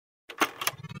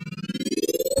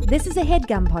This is a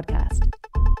HeadGum podcast.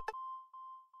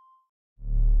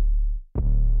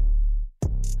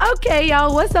 Okay,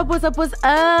 y'all, what's up?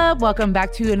 Welcome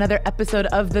back to another episode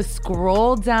of The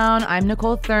Scroll Down. I'm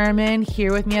Nicole Thurman.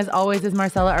 Here with me, as always, is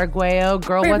Marcela Arguello.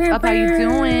 Girl, what's up? How you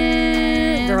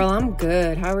doing? Girl, I'm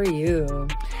good. How are you?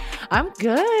 I'm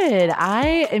good.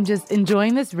 I am just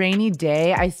enjoying this rainy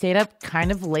day. I stayed up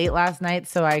kind of late last night,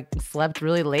 so I slept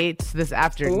really late this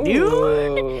afternoon.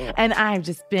 Ooh. And I've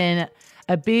just been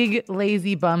a big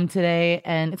lazy bum today,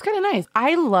 and it's kind of nice.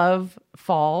 I love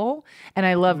fall, and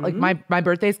I love like my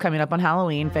birthday's coming up on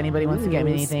Halloween. If anybody wants to get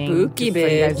me anything, spooky bitch. So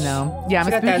you guys know, yeah, I'm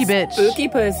a spooky bitch. Spooky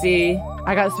pussy.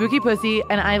 I got spooky pussy,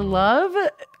 and I love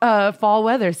fall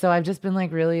weather. So I've just been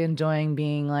like really enjoying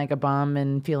being like a bum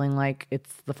and feeling like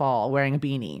it's the fall, wearing a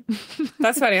beanie.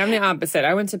 That's funny. I'm the opposite.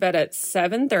 I went to bed at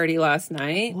 7:30 last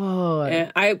night. Whoa!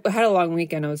 And I had a long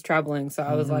weekend. I was traveling, so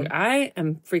I was like, I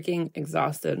am freaking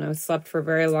exhausted, and I slept for a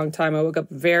very long time. I woke up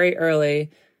very early.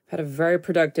 Had a very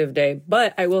productive day,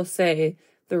 but I will say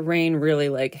the rain really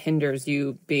like hinders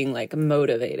you being like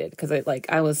motivated, because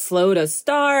I was slow to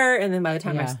start, and then by the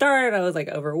time I started, I was like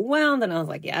overwhelmed, and I was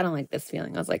like, I don't like this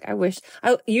feeling. I was like,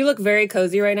 you look very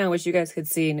cozy right now. I wish you guys could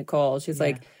see Nicole. She's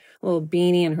like a little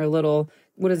beanie and her little,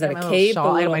 what is that, a cape?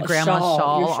 I have my grandma's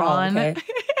shawl on. Okay.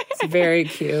 It's very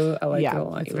cute. I like it a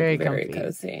lot. It's very comfy.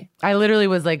 Cozy. I literally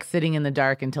was like sitting in the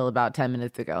dark until about 10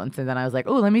 minutes ago. And so then I was like,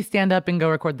 oh, let me stand up and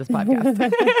go record this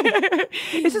podcast.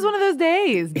 It's just one of those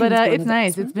days, but it's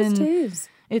nice.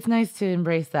 It's nice to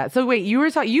embrace that. So wait,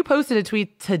 you posted a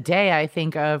tweet today, I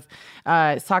think, of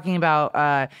talking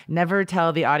about never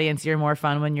tell the audience you're more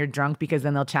fun when you're drunk, because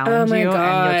then they'll challenge you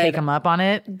and you'll take them up on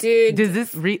it. Dude.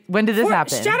 When did this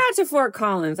happen? Shout out to Fort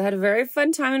Collins. I had a very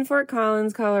fun time in Fort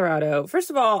Collins, Colorado. First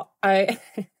of all,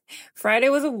 Friday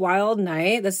was a wild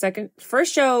night.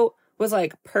 First show was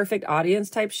like perfect audience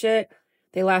type shit.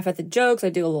 They laugh at the jokes. I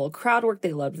do a little crowd work.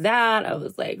 They loved that. I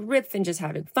was like riffing, just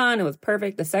having fun. It was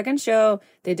perfect. The second show,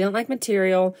 they didn't like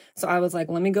material. So I was like,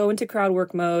 let me go into crowd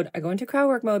work mode. I go into crowd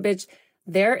work mode, bitch.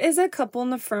 There is a couple in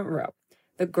the front row.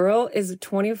 The girl is a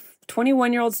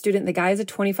 21-year-old student. The guy is a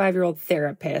 25-year-old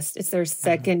therapist. It's their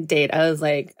second date. I was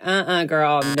like,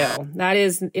 girl, no, that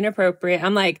is inappropriate.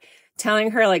 I'm like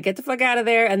telling her, like, get the fuck out of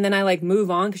there. And then I like move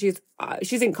on because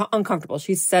she's uncomfortable.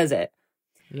 She says it.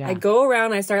 Yeah. I go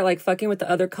around, I start like fucking with the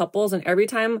other couples, and every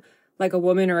time like a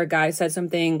woman or a guy said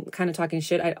something kind of talking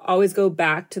shit, I'd always go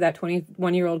back to that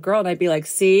 21-year-old girl, and I'd be like,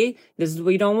 see, this is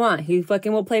what you don't want. He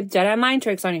fucking will play Jedi mind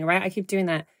tricks on you, right? I keep doing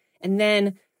that. And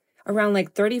then around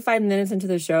like 35 minutes into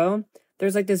the show,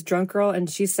 there's like this drunk girl, and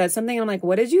she said something, and I'm like,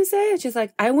 what did you say? And she's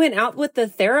like, I went out with the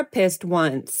therapist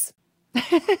once.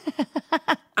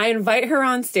 I invite her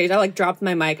on stage. I like dropped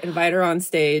my mic, invite her on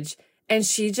stage. And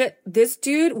this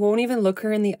dude won't even look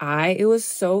her in the eye. It was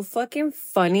so fucking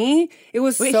funny. It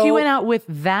was Wait, he went out with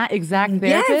that exact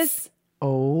therapist? Yes.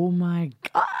 Oh my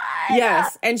God.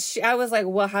 Yes. And I was like,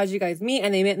 well, how'd you guys meet?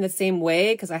 And they met in the same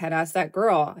way, because I had asked that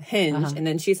girl, Hinge. And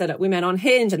then she said, we met on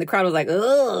Hinge. And the crowd was like,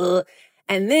 ugh.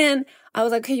 And then I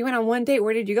was like, okay, you went on one date.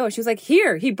 Where did you go? She was like,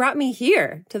 here. He brought me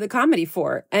here to the Comedy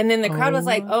Fort. And then the crowd was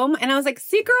like, oh my. And I was like,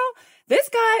 see, girl? This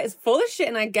guy is full of shit,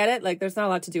 and I get it. Like, there's not a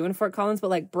lot to do in Fort Collins, but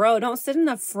like, bro, don't sit in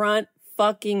the front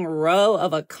fucking row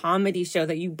of a comedy show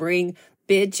that you bring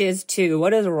bitches to.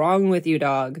 What is wrong with you,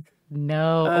 dog?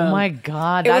 No. Oh my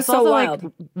God. That's also so wild.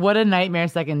 Like, what a nightmare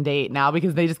second date now,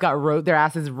 because they just got their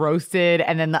asses roasted,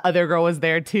 and then the other girl was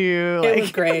there too. Like. It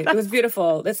was great. It was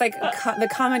beautiful. It's like the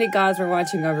comedy gods were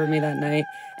watching over me that night.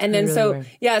 And then so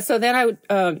then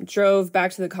I drove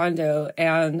back to the condo,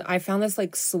 and I found this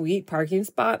like sweet parking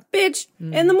spot. Bitch,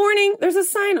 in the morning, there's a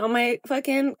sign on my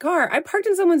fucking car. I parked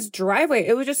in someone's driveway.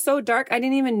 It was just so dark, I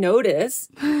didn't even notice.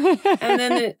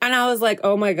 And I was like,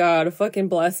 oh my God, a fucking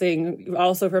blessing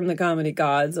also from the comedy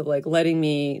gods of like letting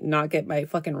me not get my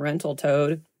fucking rental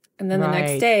towed. And then the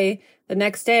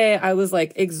next day I was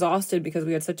like exhausted because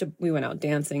we went out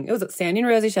dancing. It was at Sandy and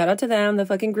Rosie. Shout out to them, the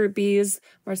fucking groupies.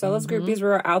 Marcella's groupies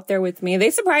were out there with me.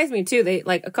 They surprised me too. They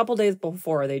like a couple days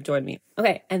before they joined me.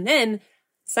 Okay. And then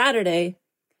Saturday,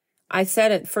 I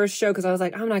said at first show, because I was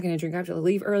like, I'm not going to drink. I have to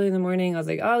leave early in the morning. I was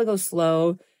like, oh, I'll go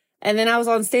slow. And then I was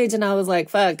on stage and I was like,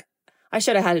 fuck, I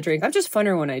should have had a drink. I'm just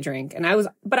funner when I drink. And I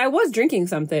was drinking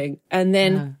something. And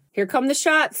then here come the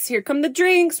shots. Here come the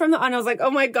drinks and I was like,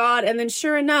 oh my God. And then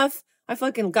sure enough, I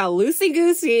fucking got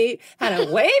loosey-goosey, had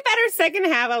a way better second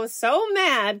half. I was so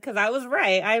mad because I was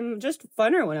right. I'm just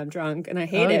funner when I'm drunk, and I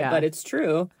hate it, but it's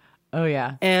true. Oh,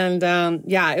 yeah. And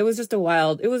it was just a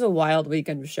wild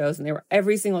weekend of shows. And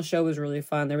every single show was really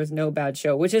fun. There was no bad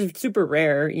show, which is super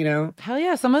rare, you know? Hell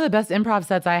yeah. Some of the best improv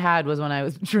sets I had was when I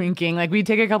was drinking. Like, we'd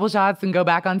take a couple shots and go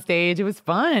back on stage. It was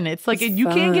fun. It's like, you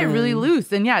can get really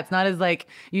loose. And yeah, it's not as like,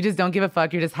 you just don't give a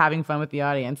fuck. You're just having fun with the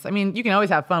audience. I mean, you can always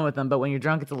have fun with them, but when you're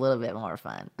drunk, it's a little bit more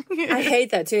fun. I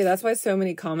hate that too. That's why so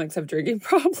many comics have drinking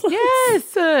problems.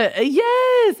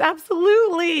 Yes,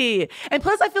 absolutely. And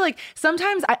plus, I feel like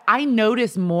sometimes I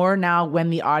notice more now when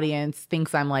the audience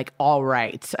thinks I'm like, all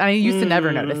right. I used to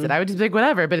never notice it. I would just be like,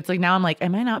 whatever. But it's like, now I'm like,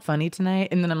 am I not funny tonight?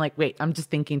 And then I'm like, wait, I'm just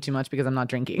thinking too much because I'm not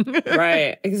drinking.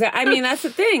 Right. Exactly. I mean, that's the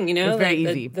thing, you know? It's very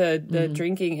easy. The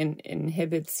drinking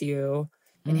inhibits you.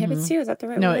 Inhibits you? Is that the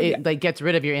right word? No, it like gets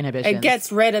rid of your inhibitions. It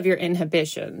gets rid of your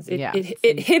inhibitions. It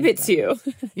inhibits you.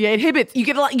 Yeah, it inhibits. You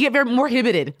get very more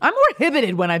inhibited. I'm more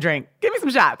inhibited when I drink. Give me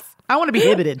some shots. I want to be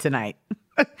inhibited tonight.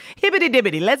 Hibbity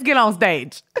dibbity. Let's get on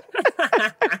stage.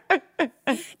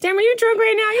 Damn, are you drunk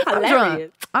right now? You're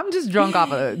hilarious. I'm just drunk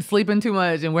off of sleeping too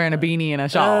much and wearing a beanie and a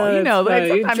shawl. You know, like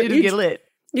sometimes you just get lit.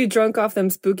 You drunk off them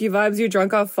spooky vibes? You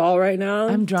drunk off fall right now?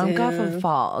 I'm drunk off of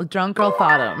fall. Drunk girl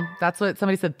thoughtum. That's what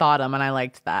somebody said, thoughtum, and I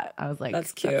liked that. I was like,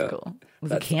 that's cute. That's cool. It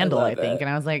was a candle, I think. And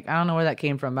I was like, I don't know where that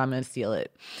came from, but I'm going to steal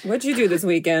it. What'd you do this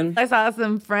weekend? I saw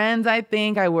some friends, I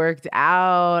think. I worked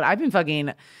out. I've been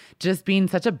fucking just being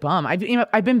such a bum.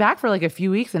 I've been back for like a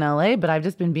few weeks in LA, but I've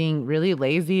just been being really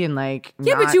lazy and like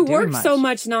but you work so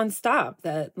much nonstop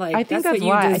that like I think that's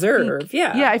what you deserve.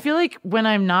 Yeah, I feel like when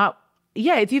I'm not.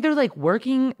 Yeah, it's either like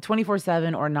working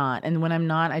 24/7 or not. And when I'm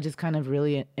not, I just kind of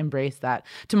really embrace that.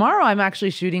 Tomorrow, I'm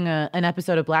actually shooting an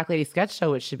episode of Black Lady Sketch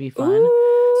Show, which should be fun.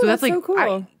 Ooh, so that's like, so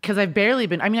cool. Because I've barely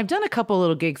been, I've done a couple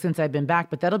little gigs since I've been back,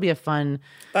 but that'll be a fun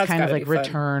kind of like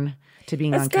return to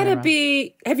being on camera. That's gotta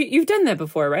be, you've done that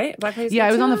before, right? Black Lady Sketch Show?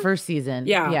 I was on the first season.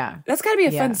 Yeah. That's gotta be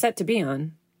a fun set to be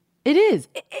on. It is.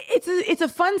 It's a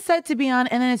fun set to be on,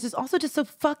 and then it's just also just so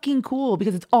fucking cool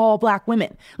because it's all Black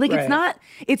women. Like it's not.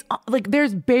 It's like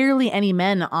there's barely any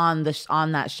men on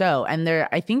that show, and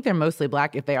I think they're mostly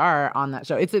Black if they are on that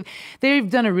show. They've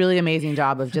done a really amazing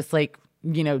job of just like,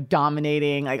 you know,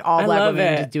 dominating, like all Black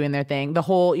women just doing their thing. The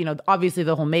whole, you know, obviously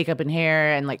the whole makeup and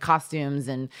hair and like costumes,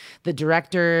 and the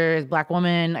director is Black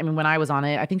woman. I mean, when I was on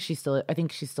it, I think she's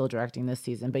still directing this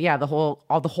season. But yeah, the whole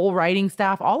writing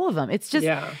staff, all of them. It's just,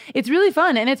 it's really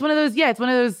fun. And it's one of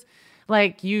those,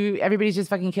 like everybody's just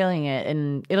fucking killing it.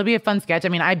 And it'll be a fun sketch. I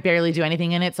mean, I barely do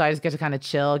anything in it, so I just get to kind of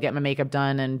chill, get my makeup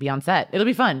done, and be on set. It'll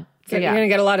be fun. So, you're going to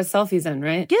get a lot of selfies in,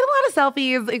 right? Get a lot of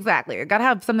selfies, exactly. Got to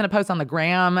have something to post on the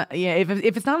gram. Yeah, if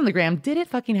it's not on the gram, did it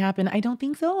fucking happen? I don't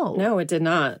think so. No, it did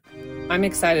not. I'm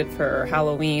excited for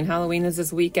Halloween. Halloween is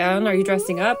this weekend. Are you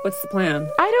dressing up? What's the plan?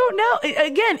 I don't know.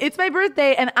 Again, it's my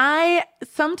birthday, and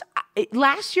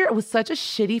last year it was such a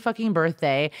shitty fucking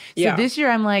birthday. So this year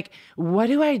I'm like, what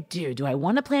do I do? Do I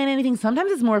want to plan anything?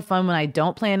 Sometimes it's more fun when I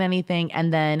don't plan anything,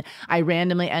 and then I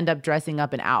randomly end up dressing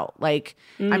up and out. Like,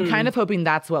 I'm kind of hoping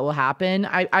that's what will happen.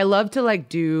 I love to like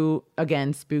do,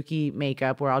 again, spooky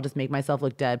makeup where I'll just make myself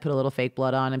look dead, put a little fake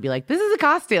blood on and be like, this is a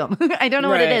costume. I don't know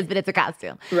what it is, but it's a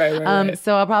costume. Right.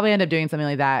 So I'll probably end up doing something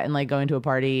like that and like going to a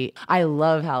party. I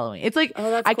love Halloween. It's like,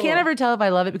 I can't ever tell if I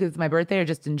love it because it's my birthday or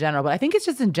just in general, but I think it's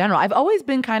just in general. I've always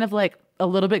been kind of like a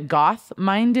little bit goth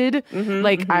minded.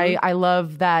 I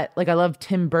love that. Like I love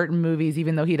Tim Burton movies,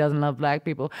 even though he doesn't love Black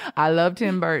people. I love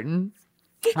Tim Burton.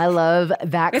 I love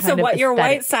that kind of aesthetic. Your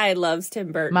white side loves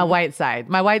Tim Burton. My white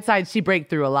side, she break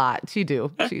through a lot. She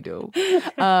do.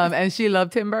 And she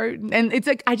loved Tim Burton. And it's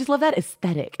like, I just love that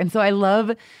aesthetic. And so I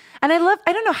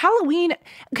don't know, Halloween.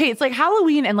 Okay, it's like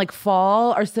Halloween and like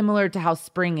fall are similar to how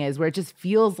spring is, where it just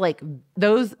feels like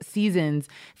those seasons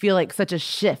feel like such a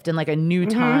shift and like a new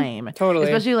time. Totally.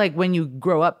 Especially like when you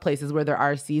grow up places where there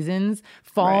are seasons.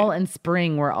 Fall and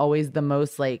spring were always the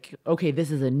most like, okay,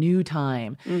 this is a new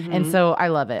time. And so I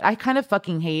love it. I kind of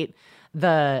fucking hate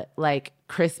the like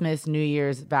Christmas, New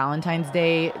Year's, Valentine's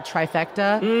Day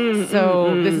trifecta.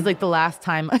 So this is like the last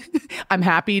time I'm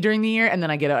happy during the year, and then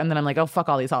I get out, and then I'm like, oh fuck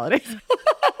all these holidays.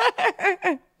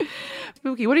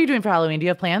 Spooky. What are you doing for Halloween? Do you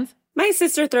have plans? My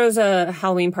sister throws a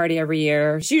Halloween party every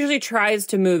year. She usually tries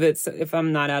to move it if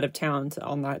I'm not out of town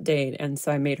on that date, and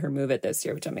so I made her move it this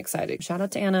year, which I'm excited. Shout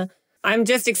out to Anna. I'm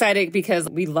just excited because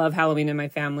we love Halloween in my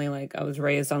family. Like I was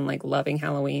raised on like loving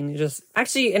Halloween.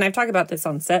 And I've talked about this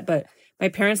on set, but my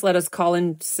parents let us call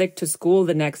in sick to school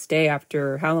the next day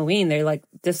after Halloween. They let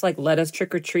us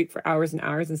trick or treat for hours and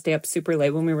hours and stay up super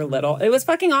late when we were little. It was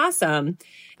fucking awesome.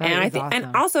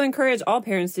 And also encourage all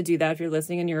parents to do that. If you're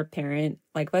listening and you're a parent,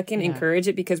 like fucking encourage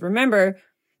it, because remember,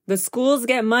 the schools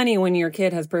get money when your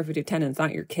kid has perfect attendance,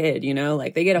 not your kid, you know?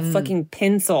 Like, they get a fucking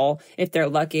pencil if they're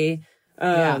lucky.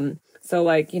 So,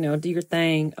 like, you know, do your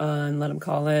thing and let them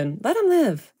call in. Let them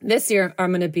live. This year,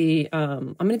 I'm gonna be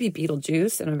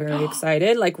Beetlejuice, and I'm very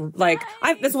excited.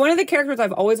 That's one of the characters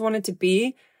I've always wanted to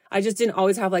be. I just didn't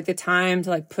always have like the time to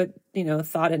like put, you know,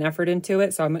 thought and effort into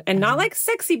it. So not like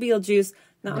sexy Beetlejuice.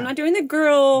 No, I'm not doing the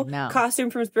girl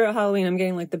costume from Spirit Halloween. I'm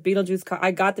getting like the Beetlejuice.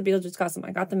 I got the Beetlejuice costume.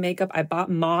 I got the makeup. I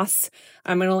bought moss.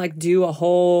 I'm gonna like do a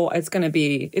whole. It's gonna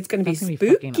be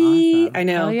spooky. Awesome. I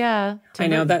know. Oh yeah, I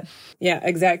know that. Yeah,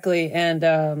 exactly.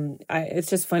 And it's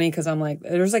just funny because I'm like,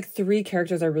 there's like 3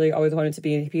 characters I really always wanted to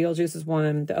be. Beetlejuice is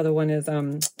one. The other one is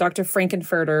Dr.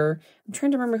 Frankenfurter. I'm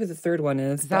trying to remember who the third one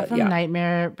is. Is that from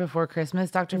Nightmare Before Christmas,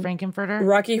 Dr. Frankenfurter?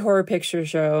 Rocky Horror Picture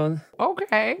Show.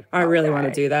 Okay. I really want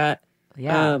to do that.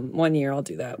 Yeah. One year I'll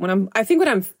do that. When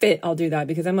I'm fit, I'll do that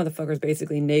because that motherfucker's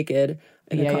basically naked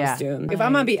in a costume. If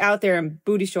I'm gonna be out there in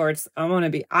booty shorts, I want to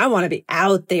be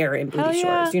out there in booty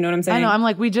shorts. You know what I'm saying? I know. I'm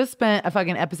like, we just spent a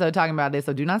fucking episode talking about this,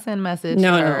 so do not send a message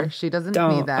to her. She doesn't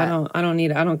need that. I don't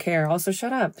need it. I don't care. Also,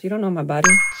 shut up. You don't know my body.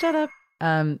 Shut up.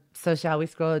 So shall we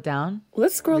scroll it down?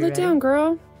 Let's scroll it down,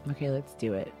 girl. Okay, let's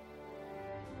do it.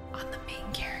 On the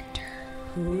main character.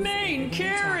 Main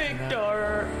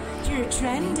character. You're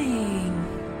trending.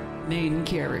 Main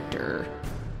character.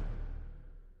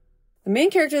 The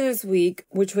main character this week,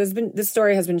 this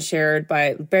story has been shared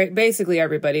by basically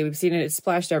everybody. We've seen it. It's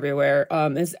splashed everywhere.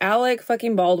 Is Alec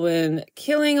fucking Baldwin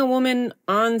killing a woman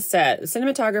on set.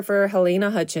 Cinematographer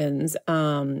Helena Hutchins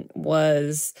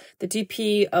was the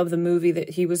DP of the movie that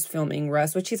he was filming,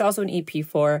 Rust, which he's also an EP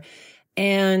for.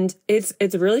 And it's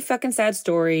a really fucking sad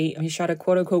story. He shot a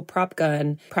quote unquote prop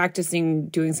gun, practicing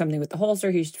doing something with the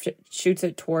holster. He shoots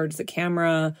it towards the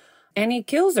camera and he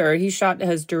kills her. He shot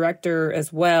his director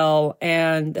as well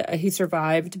and he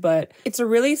survived, but it's a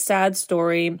really sad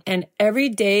story. And every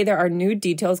day there are new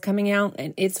details coming out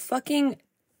and it's fucking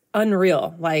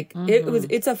unreal. Like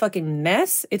it's a fucking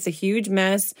mess. It's a huge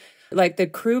mess. Like the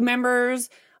crew members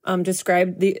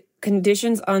described the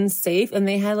conditions unsafe and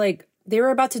they had like, they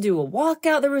were about to do a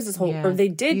walkout. There was this whole, or they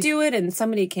did do it and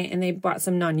somebody came and they brought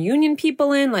some non-union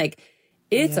people in. Like,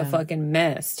 it's a fucking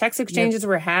mess. Text exchanges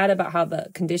were had about how the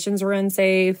conditions were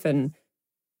unsafe and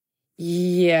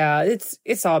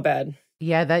it's all bad.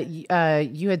 Yeah, that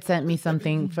you had sent me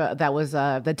something that was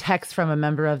the text from a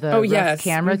member of the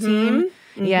camera team.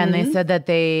 Yeah, and they said that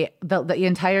the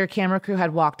entire camera crew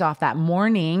had walked off that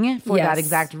morning for that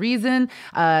exact reason.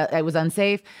 It was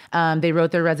unsafe. They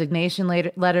wrote their resignation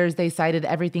letters. They cited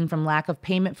everything from lack of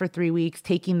payment for 3 weeks,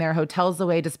 taking their hotels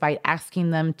away despite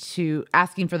asking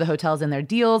for the hotels in their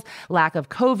deals, lack of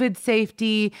COVID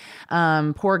safety,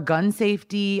 poor gun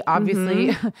safety,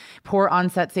 obviously, poor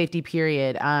on-set safety,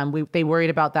 period. They worried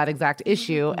about that exact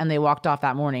issue, and they walked off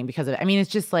that morning because of it. I mean, it's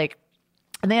just like,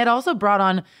 and they had also brought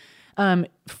on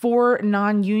 4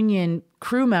 non-union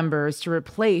crew members to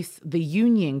replace the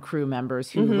union crew members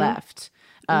who left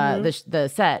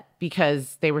the set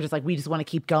because they were just like, we just want to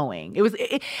keep going.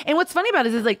 And what's funny about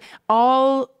it is like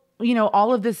all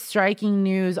of this striking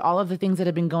news, all of the things that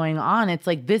have been going on, it's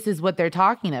like, this is what they're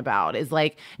talking about, is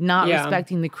like not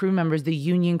respecting the crew members, the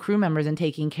union crew members, and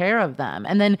taking care of them.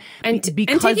 And then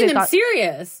because taking them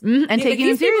serious. And taking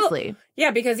them seriously.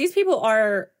 Because these people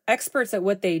are experts at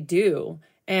what they do.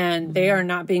 And they are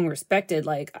not being respected.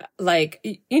 Like,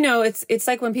 it's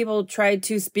like when people try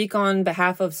to speak on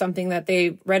behalf of something that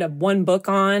they read one book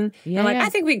on. Yeah, I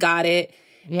think we got it.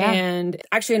 Yeah. And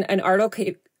actually an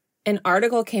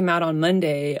article came out on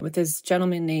Monday with this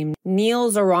gentleman named Neil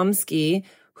Zaromsky,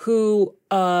 who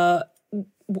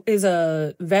is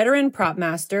a veteran prop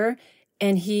master.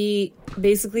 And he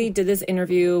basically did this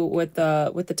interview with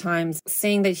the Times,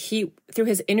 saying that through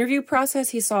his interview process,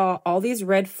 he saw all these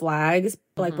red flags,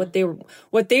 like what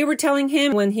they were telling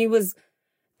him when he was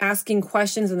asking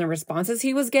questions and the responses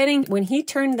he was getting. When he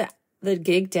turned the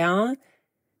gig down,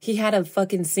 he had a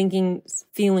fucking sinking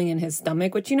feeling in his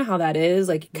stomach, which you know how that is.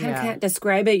 Like, you kind of can't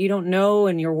describe it. You don't know,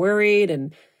 and you're worried,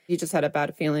 and you just had a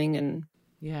bad feeling. And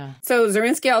so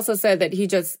Zarinsky also said that he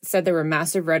just said there were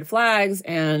massive red flags,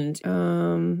 and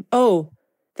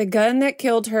the gun that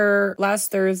killed her last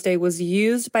Thursday was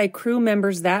used by crew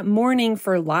members that morning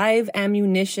for live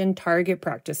ammunition target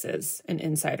practices, an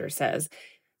insider says.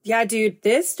 Yeah, dude,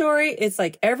 this story, it's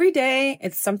like every day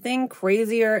it's something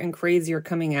crazier and crazier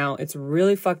coming out. It's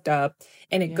really fucked up.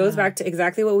 And it goes back to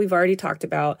exactly what we've already talked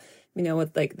about,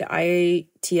 with like the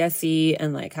IATSE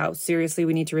and like how seriously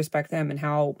we need to respect them and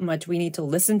how much we need to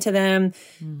listen to them.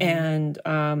 And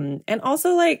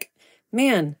also like,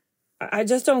 man, I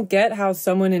just don't get how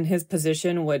someone in his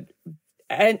position would,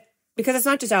 and because it's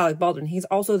not just Alec Baldwin, he's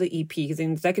also the EP, he's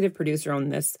an executive producer on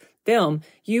this film.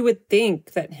 You would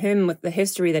think that him, with the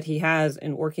history that he has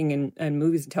in working in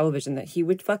movies and television, that he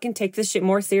would fucking take this shit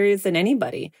more serious than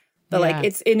anybody. But like,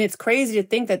 it's crazy to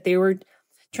think that they were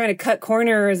trying to cut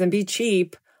corners and be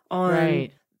cheap on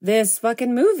this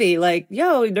fucking movie. Like,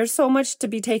 yo, there's so much to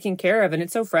be taken care of, and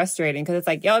it's so frustrating because it's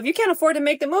like, yo, if you can't afford to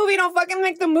make the movie, don't fucking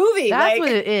make the movie. That's like,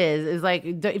 what it is like,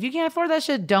 if you can't afford that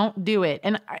shit, don't do it.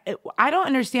 And I don't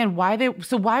understand why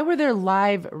why were there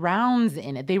live rounds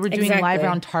in it? They were doing live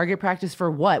round target practice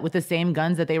for what? With the same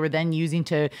guns that they were then using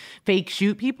to fake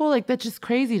shoot people? Like, that's just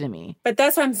crazy to me. But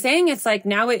that's what I'm saying. It's like,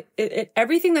 now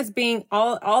everything that's being,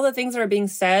 all the things that are being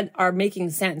said are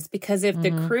making sense, because if the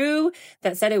crew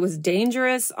that said it was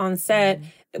dangerous on set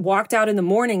walked out in the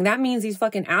morning, that means these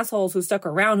fucking assholes who stuck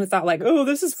around, who thought like, oh,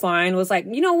 this is fine, was like,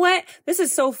 you know what? This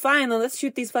is so fine. Let's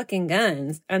shoot these fucking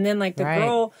guns. And then like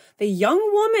the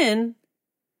young woman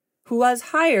who was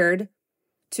hired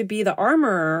to be the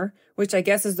armorer, which I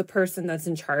guess is the person that's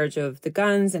in charge of the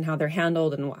guns and how they're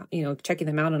handled and, you know, checking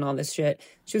them out and all this shit.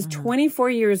 She was 24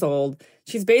 years old.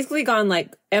 She's basically gone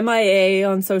like MIA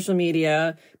on social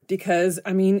media because,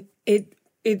 I mean, it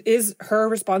is her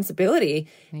responsibility.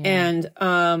 Yeah.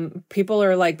 And people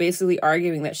are like basically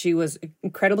arguing that she was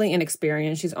incredibly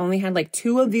inexperienced. She's only had like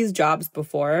 2 of these jobs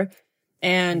before.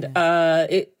 And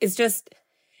it's just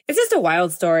a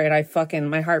wild story.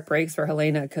 And my heart breaks for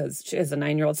Helena, because she has a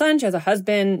 9-year-old son. She has a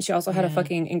husband. She also had a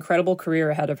fucking incredible career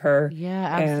ahead of her. Yeah,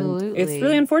 absolutely. And it's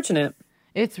really unfortunate.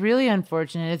 It's really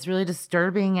unfortunate. It's really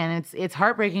disturbing, and it's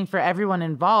heartbreaking for everyone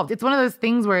involved. It's one of those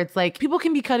things where it's like, people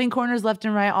can be cutting corners left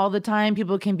and right all the time.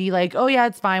 People can be like, oh yeah,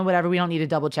 it's fine, whatever. We don't need to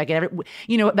double check it.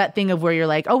 You know, that thing of where you're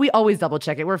like, oh, we always double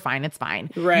check it. We're fine. It's fine.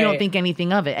 Right. You don't think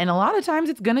anything of it. And a lot of times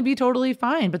it's going to be totally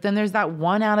fine. But then there's that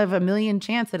 1 out of a million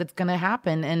chance that it's going to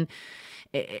happen. And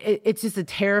it's just a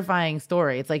terrifying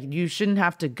story. It's like, you shouldn't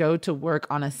have to go to work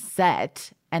on a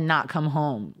set and not come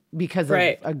home because of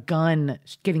a gun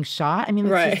getting shot. I mean,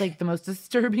 it's just like the most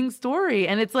disturbing story.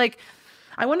 And it's like,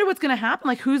 I wonder what's going to happen.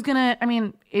 Like, who's going to, I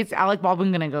mean, is Alec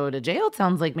Baldwin going to go to jail? It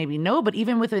sounds like maybe no, but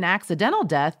even with an accidental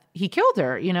death, he killed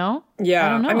her, you know? Yeah. I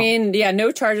don't know. I mean, yeah,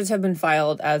 no charges have been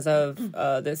filed as of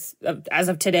as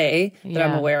of today that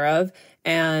I'm aware of.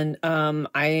 And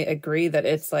I agree that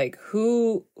it's like,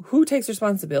 who takes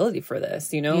responsibility for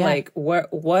this? You know, like what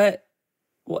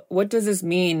does this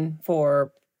mean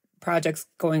for projects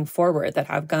going forward that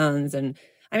have guns? And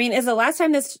I mean, is the last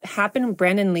time this happened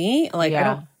Brandon Lee? Like,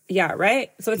 right?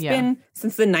 So it's been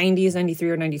since the 90s, 93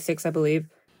 or 96, I believe.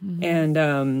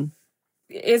 And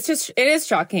it is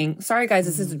shocking. Sorry, guys,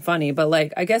 this isn't funny, but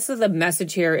like, I guess the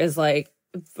message here is like,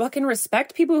 fucking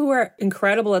respect people who are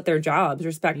incredible at their jobs.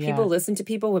 Respect people, listen to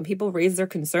people. When people raise their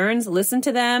concerns, listen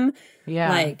to them. Yeah.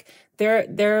 Like,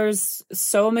 there's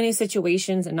so many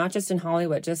situations, and not just in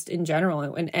Hollywood, just in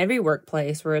general, in every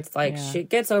workplace, where it's like shit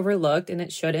gets overlooked and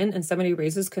it shouldn't, and somebody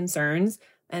raises concerns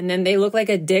and then they look like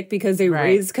a dick because they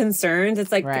raised concerns.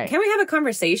 It's like, can we have a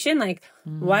conversation? Like,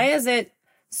 why is it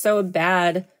so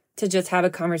bad to just have a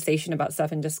conversation about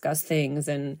stuff and discuss things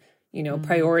and, you know,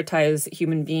 prioritize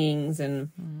human beings? And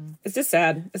it's just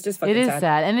sad. It's just fucking sad. It is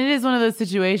sad. And it is one of those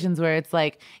situations where it's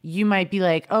like, you might be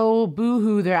like, oh,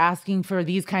 boo-hoo, they're asking for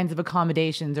these kinds of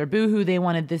accommodations, or boo-hoo, they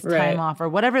wanted this time off, or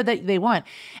whatever that they want.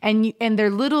 And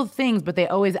they're little things, but they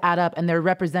always add up, and they're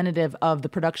representative of the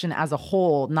production as a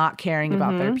whole not caring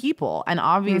about their people. And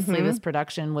obviously this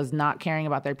production was not caring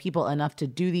about their people enough to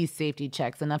do these safety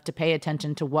checks, enough to pay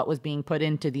attention to what was being put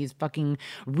into these fucking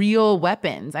real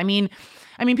weapons. I mean,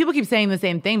 people keep saying the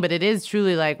same thing, but it is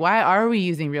truly like, why are we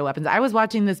using real weapons? I was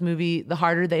watching this movie, The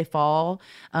Harder They Fall.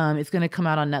 It's going to come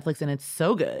out on Netflix, and it's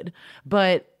so good.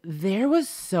 But there's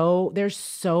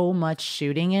so much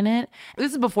shooting in it.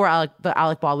 This is before the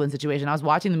Alec Baldwin situation. I was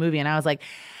watching the movie, and I was like,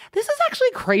 this is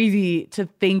actually crazy to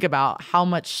think about how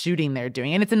much shooting they're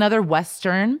doing. And it's another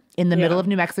Western in the middle of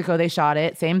New Mexico. They shot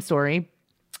it. Same story.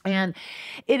 And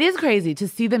it is crazy to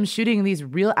see them shooting these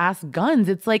real ass guns.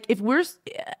 It's like,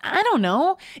 I don't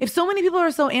know, if so many people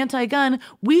are so anti-gun,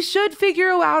 we should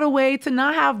figure out a way to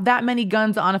not have that many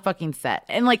guns on a fucking set.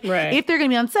 And like, if they're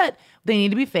going to be on set, they need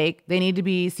to be fake. They need to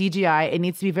be CGI. It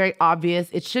needs to be very obvious.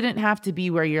 It shouldn't have to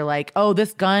be where you're like, oh,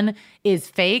 this gun is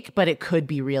fake, but it could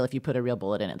be real if you put a real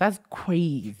bullet in it. That's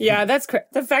crazy. Yeah, that's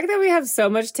the fact that we have so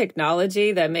much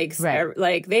technology that makes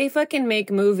like, they fucking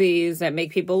make movies that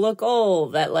make people look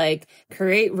old, that like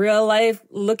create real life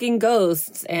looking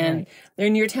ghosts, and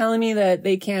then you're telling me that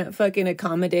they can't fucking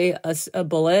accommodate a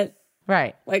bullet.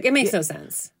 Right. Like, it makes no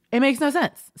sense. It makes no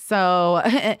sense. So,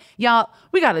 y'all,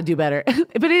 we got to do better.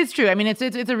 But it is true. I mean, it's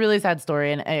a really sad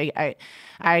story, and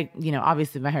I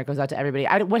obviously my heart goes out to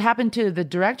everybody. What happened to the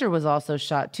director was also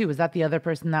shot too. Was that the other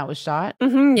person that was shot?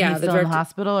 Mm-hmm, yeah, he's still in the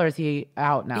hospital, or is he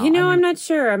out now? I'm not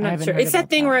sure. I'm not sure. It's that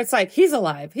thing where it's like he's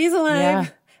alive. He's alive. Yeah.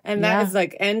 And that is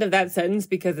like end of that sentence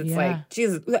because it's like,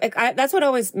 Jesus, like, that's what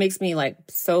always makes me like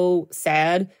so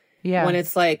sad. Yeah. When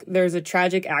it's like there's a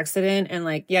tragic accident and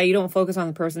like, yeah, you don't focus on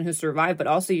the person who survived, but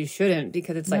also you shouldn't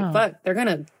because it's like, fuck, they're going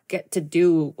to get to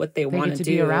do what they want to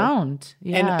do. Be around.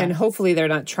 Yeah. And hopefully they're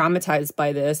not traumatized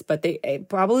by this, but they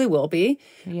probably will be.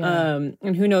 Yeah.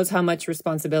 And who knows how much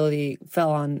responsibility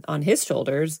fell on his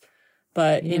shoulders.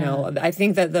 But, you know, I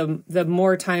think that the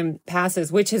more time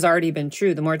passes, which has already been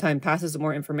true, the more time passes, the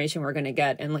more information we're going to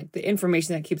get. And like the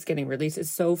information that keeps getting released is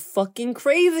so fucking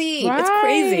crazy. Right. It's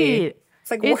crazy.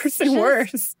 It's like worse and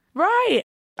worse. Right.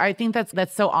 I think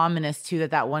that's so ominous too,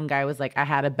 that one guy was like, I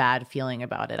had a bad feeling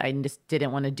about it. I just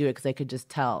didn't want to do it because I could just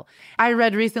tell. I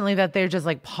read recently that they're just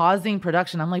like pausing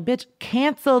production. I'm like, bitch,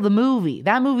 cancel the movie.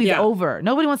 That movie's over.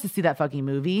 Nobody wants to see that fucking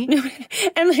movie.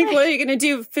 And like, what are you going to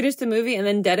do? Finish the movie and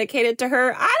then dedicate it to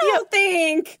her? I don't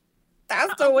think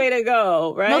that's the way to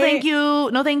go, right? No, thank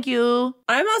you. No, thank you.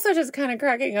 I'm also just kind of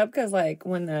cracking up because like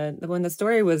when the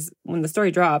story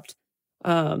dropped,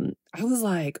 I was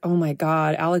like, oh my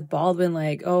God, Alec Baldwin,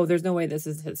 like, oh, there's no way this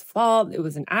is his fault. It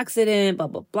was an accident, blah,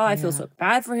 blah, blah. I feel so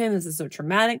bad for him. This is so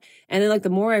traumatic. And then like the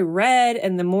more I read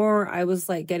and the more I was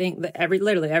like getting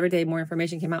literally every day more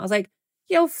information came out. I was like,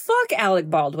 yo, fuck Alec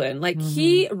Baldwin. Like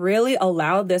he really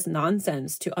allowed this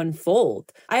nonsense to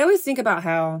unfold. I always think about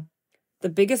how the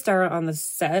biggest star on the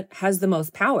set has the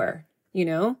most power, you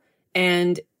know?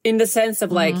 And in the sense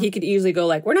of like, he could easily go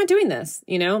like, we're not doing this,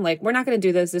 you know, like we're not going to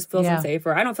do this. This feels unsafe,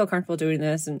 or I don't feel comfortable doing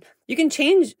this. And you can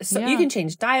change, you can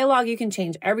change dialogue. You can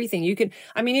change everything. You can,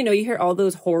 I mean, you know, you hear all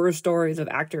those horror stories of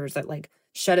actors that like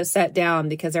shut a set down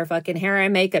because their fucking hair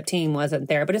and makeup team wasn't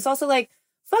there. But it's also like,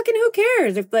 fucking who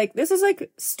cares if like, this is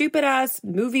like stupid ass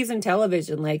movies and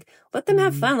television. Like let them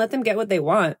have fun. Let them get what they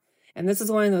want. And this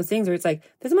is one of those things where it's like,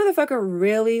 this motherfucker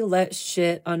really let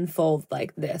shit unfold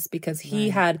like this because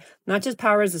he had not just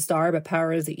power as a star, but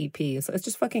power as the EP. So it's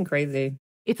just fucking crazy.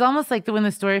 It's almost like when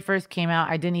the story first came out,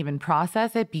 I didn't even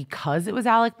process it because it was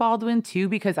Alec Baldwin too,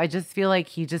 because I just feel like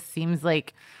he just seems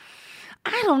like,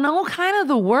 I don't know, kind of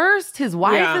the worst. His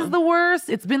wife is the worst.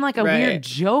 It's been like a weird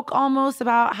joke almost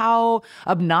about how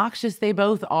obnoxious they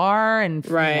both are and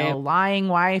you know, lying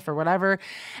wife or whatever.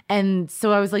 And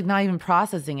so I was like not even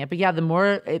processing it. But yeah, the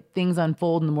more things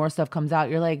unfold and the more stuff comes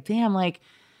out, you're like, damn, like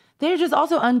they're just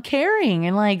also uncaring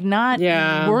and like not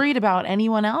worried about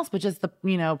anyone else, but just the,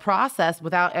 you know, process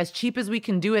without as cheap as we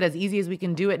can do it, as easy as we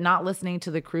can do it, not listening to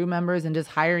the crew members and just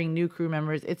hiring new crew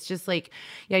members. It's just like,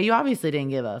 yeah, you obviously didn't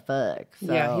give a fuck.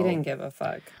 So yeah, he didn't give a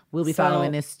fuck. We'll be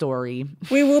following this story.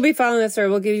 We will be following this story.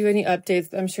 We'll give you any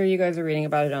updates. I'm sure you guys are reading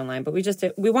about it online, but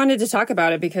we wanted to talk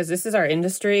about it because this is our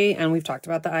industry and we've talked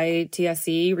about the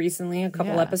IATSE recently, a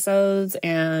couple episodes,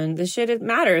 and this shit, it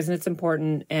matters and it's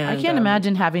important. And I can't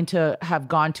imagine having to have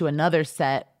gone to another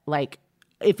set, like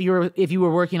if you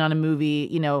were working on a movie,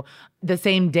 you know, the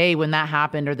same day when that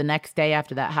happened or the next day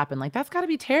after that happened. Like that's got to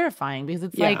be terrifying because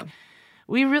it's like,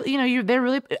 we really, you know, they're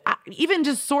really, even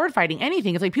just sword fighting,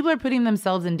 anything. It's like people are putting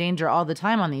themselves in danger all the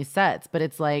time on these sets. But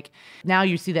it's like now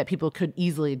you see that people could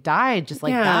easily die just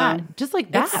like that. Just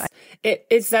like that.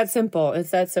 It's that simple. It's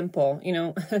that simple. You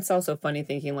know, it's also funny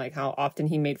thinking like how often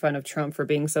he made fun of Trump for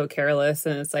being so careless.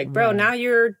 And it's like, bro, now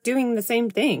you're doing the same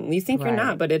thing. You think you're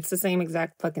not, but it's the same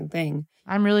exact fucking thing.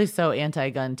 I'm really so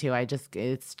anti-gun too. I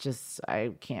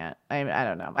can't. I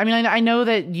don't know. I mean, I know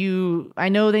they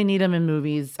need them in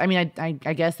movies. I mean, I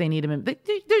guess they need them in, they're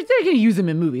going to use them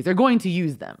in movies. They're going to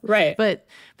use them. Right. But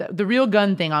the real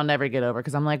gun thing I'll never get over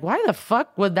because I'm like, why the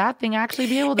fuck would that thing actually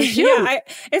be able to shoot?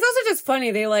 It's also just funny.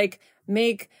 They like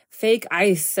make fake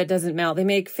ice that doesn't melt. They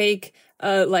make fake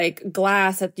like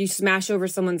glass that you smash over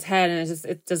someone's head and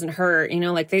it doesn't hurt. You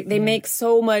know, like they make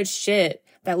so much shit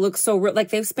that looks so real. Like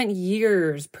they've spent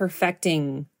years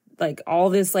perfecting like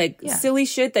all this like silly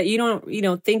shit that you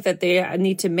don't think that they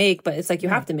need to make, but it's like you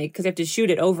have to make because you have to shoot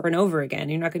it over and over again.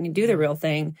 You're not going to do the real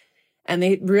thing. And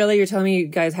you're telling me you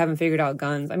guys haven't figured out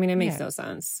guns. I mean, it makes no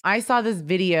sense. I saw this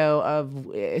video of,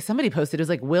 somebody posted, it was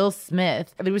like Will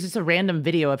Smith. There was just a random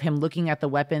video of him looking at the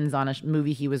weapons on a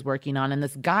movie he was working on. And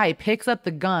this guy picks up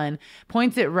the gun,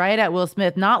 points it right at Will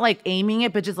Smith, not like aiming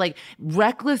it, but just like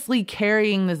recklessly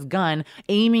carrying this gun,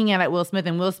 aiming it at Will Smith.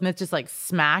 And Will Smith just like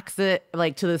smacks it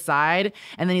like to the side.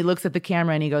 And then he looks at the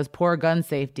camera and he goes, poor gun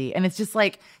safety. And it's just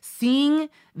like seeing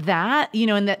that, you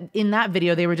know, in that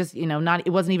video, they were just, you know,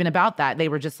 it wasn't even about that. They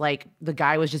were just like, the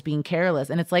guy was just being careless.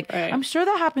 And it's like, I'm sure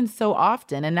that happens so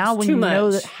often. And now when you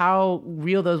know how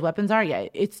real those weapons are,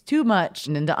 it's too much.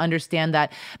 And then to understand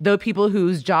that though people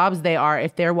whose jobs they are,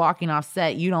 if they're walking off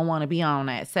set, you don't want to be on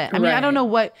that set. I mean, I don't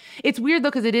know it's weird though,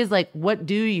 because it is like, what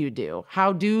do you do?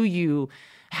 How do you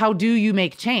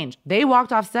make change? They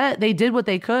walked off set, they did what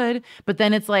they could, but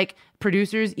then it's like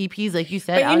producers, EPs, like you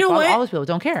said, but you know what? All those people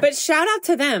don't care. But shout out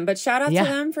to them. To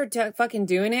them for fucking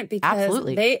doing it, because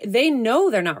they know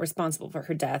they're not responsible for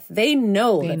her death. They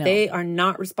know they are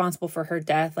not responsible for her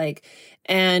death. Like,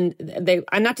 and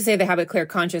I'm not to say they have a clear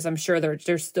conscience. I'm sure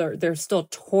they're still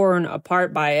torn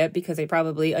apart by it, because they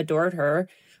probably adored her.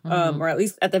 Or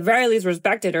at the very least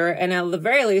respected her, and at the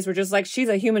very least were just like, she's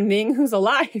a human being who's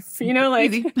alive, you know, like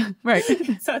easy. Right.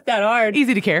 It's not that hard.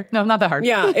 Easy to care. No, not that hard.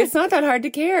 Yeah, it's not that hard to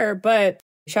care. But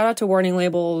shout out to warning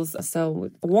labels.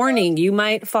 So warning, you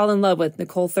might fall in love with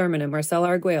Nicole Thurman and Marcella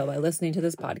Arguello by listening to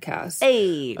this podcast.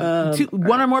 Hey,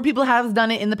 one or more people have done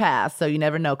it in the past, so you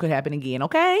never know, could happen again.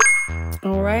 Okay.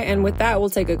 All right, and with that, we'll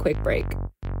take a quick break.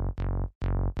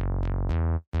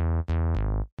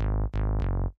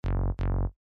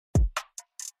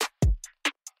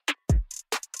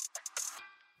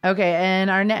 Okay,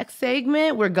 and our next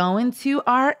segment, we're going to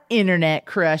our internet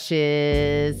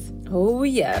crushes. Oh,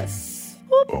 yes.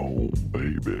 Oh,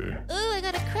 baby. Ooh, I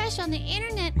got a crush on the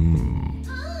internet.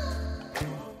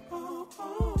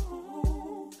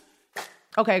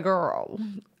 Okay, girl.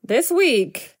 This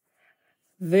week,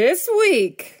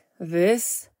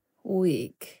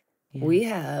 we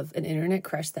have an internet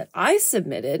crush that I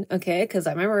submitted, okay? Because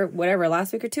I remember,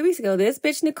 last week or 2 weeks ago, this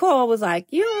bitch Nicole was like,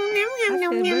 you ain't never have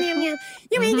no meow meow meow.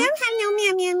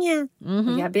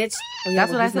 Yeah, bitch.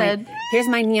 That's what I said. Here's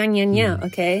my nya nya nya,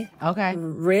 okay? Okay.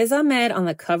 Riz Ahmed on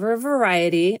the cover of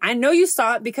Variety. I know you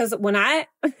saw it because when her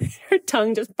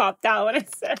tongue just popped out when I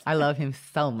said. I love him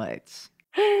so much.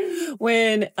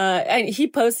 When and he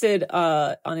posted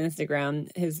on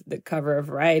Instagram the cover of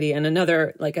Variety and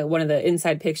another one of the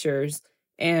inside pictures,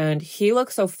 and he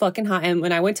looks so fucking hot. And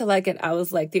when I went to like it, I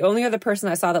was like, the only other person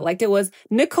I saw that liked it was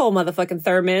Nicole motherfucking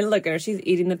Thurman. Look at her, she's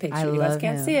eating the picture. You guys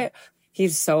can't see it.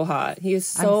 He's so hot. He is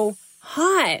so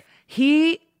hot.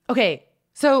 Okay,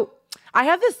 so I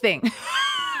have this thing.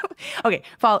 Okay,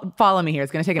 follow me here.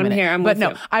 It's going to take a minute. I'm but with no,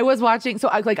 you. I was watching. So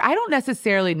I don't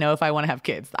necessarily know if I want to have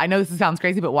kids. I know this sounds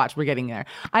crazy, but watch, we're getting there.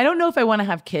 I don't know if I want to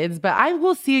have kids, but I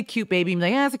will see a cute baby and be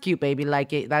like, yeah, it's a cute baby.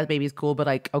 Like it, that baby's cool, but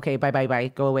like, okay,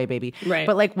 bye. Go away, baby. Right.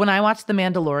 But like when I watched The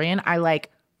Mandalorian, I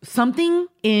like something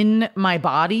in my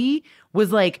body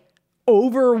was like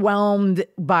overwhelmed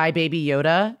by Baby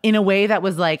Yoda in a way that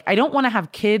was like, I don't want to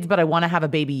have kids, but I want to have a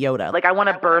Baby Yoda. Like I want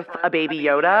to birth a Baby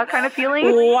Yoda kind of feeling.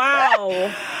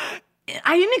 Wow.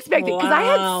 I didn't expect it because I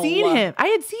had seen him. I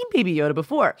had seen Baby Yoda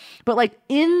before. But like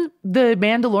in The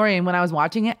Mandalorian, when I was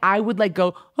watching it, I would like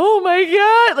go, oh my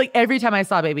God, like every time I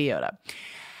saw Baby Yoda.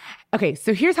 Okay,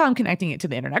 so here's how I'm connecting it to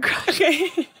the internet crush.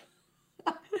 Okay.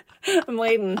 I'm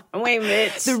waiting,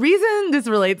 bitch. The reason this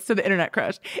relates to the internet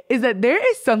crush is that there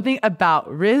is something about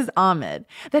Riz Ahmed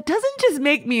that doesn't just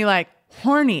make me like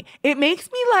horny. It makes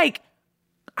me like,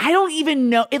 I don't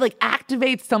even know. It like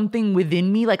activates something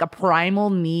within me, like a primal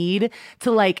need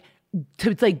to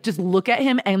just look at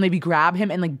him and maybe grab him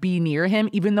and like be near him,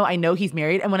 even though I know he's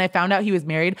married. And when I found out he was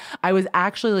married, I was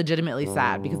actually legitimately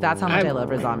sad because that's how much I love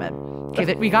Riz Ahmed.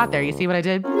 Okay, we got there. You see what I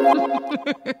did?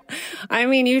 I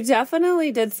mean, you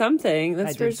definitely did something.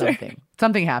 That's for sure.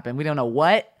 Something happened. We don't know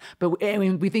what, but I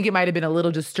mean, we think it might have been a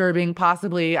little disturbing.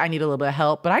 Possibly I need a little bit of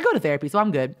help, but I go to therapy, so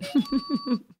I'm good.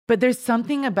 But there's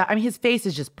something about, I mean, his face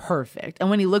is just perfect. And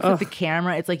when he looks at the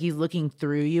camera, it's like he's looking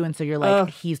through you. And so you're like,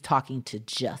 he's talking to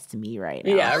just me right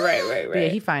now. Yeah, right. But yeah,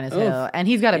 he's fine as hell. And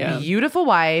he's got a beautiful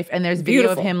wife. And there's video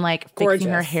of him like fixing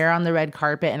her hair on the red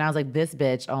carpet. And I was like, this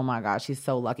bitch, oh my gosh, she's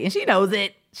so lucky. And she knows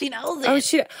it. She knows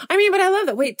it. Oh, I mean, but I love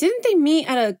that. Wait, didn't they meet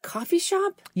at a coffee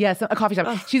shop? Yes, a coffee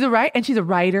shop. She's a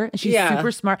writer, and she's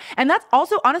super smart. And that's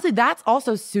also, honestly, that's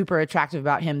also super attractive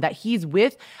about him, that he's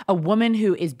with a woman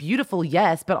who is beautiful,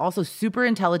 yes, but also super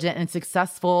intelligent and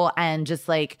successful, and just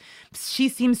like, she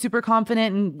seems super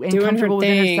confident and comfortable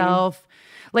within herself.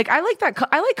 Like, I like that.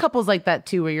 I like couples like that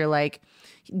too, where you're like,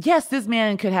 yes, this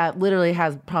man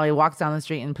probably walks down the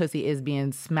street and pussy is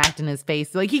being smacked in his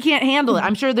face. Like, he can't handle it.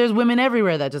 I'm sure there's women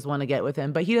everywhere that just want to get with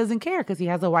him, but he doesn't care because he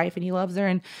has a wife and he loves her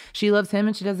and she loves him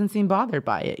and she doesnst seem bothered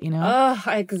by it, you know?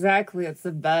 Oh, exactly. It's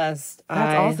the best.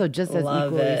 That's also just as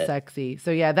equally sexy.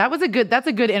 So yeah, that's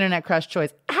a good internet crush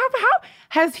choice. How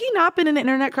has he not been an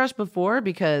internet crush before?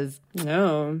 Because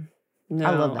no, No.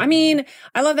 I love that. I mean,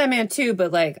 I love that man too,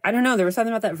 but like, I don't know. There was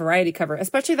something about that Variety cover,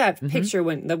 especially that picture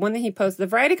the one that he posted. The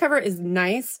Variety cover is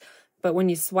nice, but when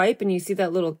you swipe and you see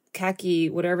that little khaki,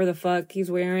 whatever the fuck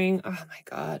he's wearing, oh my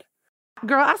God.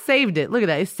 Girl, I saved it. Look at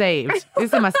that. It's saved.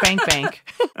 It's in my spank bank.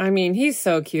 I mean, he's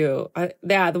so cute. When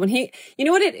you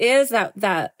know what it is,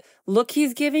 that look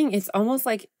he's giving, it's almost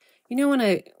like, you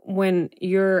know, when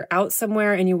you're out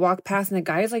somewhere and you walk past and the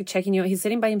guy is like checking you out, he's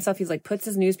sitting by himself, he's like puts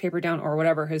his newspaper down or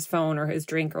whatever, his phone or his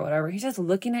drink or whatever. He's just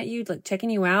looking at you, like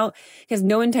checking you out. He has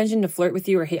no intention to flirt with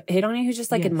you or hit on you. He's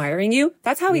just like admiring you.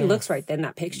 That's how he looks right then,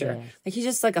 that picture. Yes. Like he's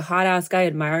just like a hot ass guy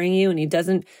admiring you, and you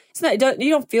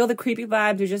don't feel the creepy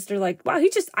vibes. You're like, wow,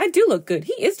 I do look good.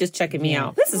 He is just checking me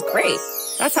out. This is great.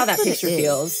 That's how that picture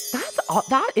feels.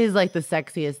 That is like the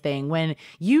sexiest thing, when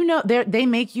you know they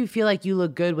make you feel like you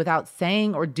look good without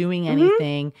saying or doing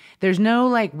anything. There's no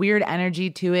like weird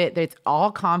energy to it. It's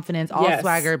all confidence, all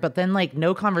swagger, but then like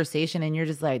no conversation, and you're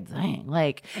just like, dang,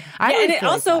 like it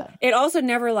also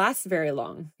never lasts very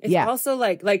long. It's also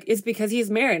like it's because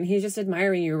he's married and he's just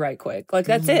admiring you right quick. Like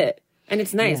that's it. And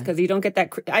it's nice because you don't get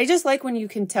that. I just like when you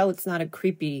can tell it's not a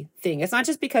creepy thing. It's not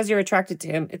just because you're attracted to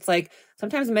him. It's like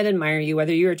sometimes men admire you,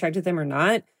 whether you're attracted to them or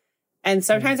not. And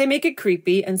sometimes they make it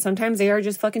creepy, and sometimes they are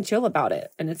just fucking chill about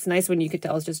it. And it's nice when you could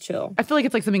tell it's just chill. I feel like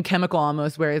it's like something chemical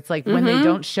almost, where it's like when they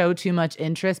don't show too much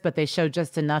interest, but they show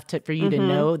just enough for you to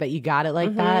know that you got it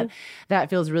like that.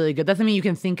 That feels really good. That's something you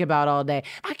can think about all day.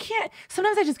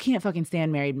 Sometimes I just can't fucking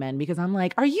stand married men, because I'm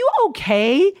like, are you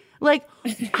okay? Like,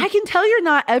 I can tell you're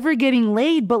not ever getting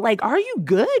laid, but like, are you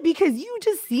good? Because you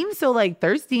just seem so like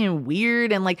thirsty and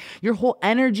weird, and like your whole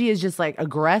energy is just like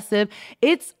aggressive.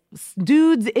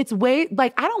 Dudes, it's way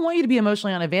like, I don't want you to be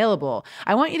emotionally unavailable.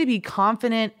 I want you to be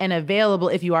confident and available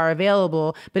if you are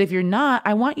available. But if you're not,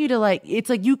 I want you to like, it's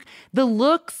like the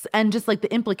looks and just like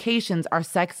the implications are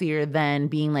sexier than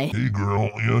being like, hey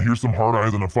girl, here's some hard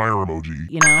eyes and a fire emoji.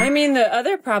 You know? I mean, the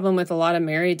other problem with a lot of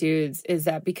married dudes is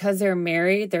that because they're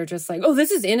married, they're just like, oh,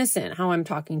 this is innocent how I'm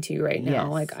talking to you right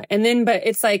now. Yes. But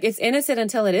it's like, it's innocent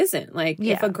until it isn't. Like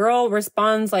if a girl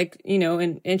responds like,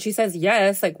 and she says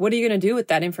yes, like, what are you going to do with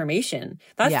that information?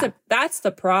 That's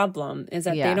the problem, is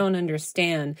that they don't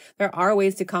understand. There are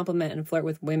ways to compliment and flirt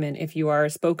with women if you are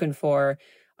spoken for,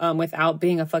 without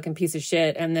being a fucking piece of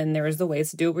shit. And then there's the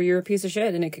ways to do it where you're a piece of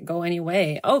shit, and it could go any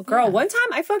way. Oh, girl, one time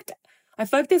I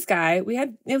fucked this guy. We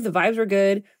had, the vibes were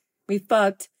good. We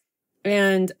fucked,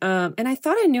 and I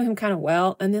thought I knew him kind of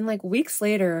well. And then like weeks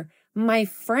later, my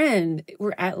friend,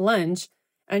 we're at lunch,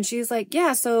 and she's like,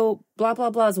 yeah, so blah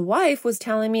blah blah's wife was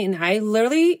telling me, and I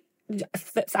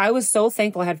was so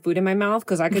thankful I had food in my mouth,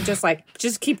 because I could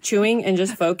just keep chewing and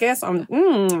just focus on,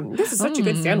 this is such a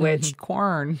good sandwich.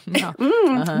 Corn. Yeah.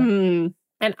 And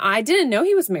I didn't know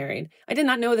he was married. I did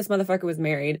not know this motherfucker was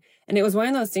married. And it was one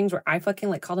of those things where I fucking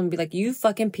like called him and be like, you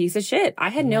fucking piece of shit. I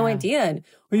had no idea. And,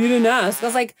 well, you didn't ask. I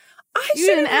was like, you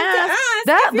didn't ask.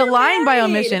 That the line by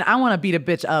omission. I want to beat a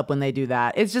bitch up when they do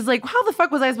that. It's just like, how the fuck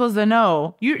was I supposed to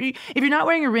know? If you're not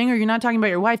wearing a ring or you're not talking about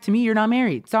your wife, to me, you're not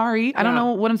married. Sorry, I don't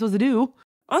know what I'm supposed to do.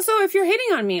 Also, if you're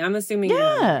hitting on me, I'm assuming you're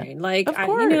not married. Like, of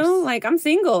course. I'm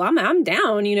single. I'm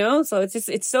down. So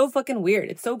it's so fucking weird.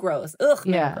 It's so gross. Ugh,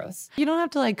 man, gross. You don't have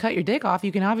to like cut your dick off.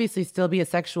 You can obviously still be a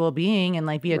sexual being and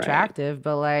like be attractive,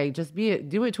 but like just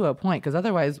do it to a point, because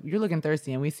otherwise you're looking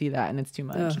thirsty, and we see that, and it's too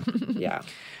much. Yeah.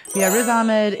 Yeah, Riz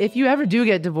Ahmed, if you ever do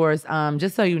get divorced,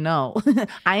 just so you know,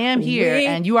 I am here,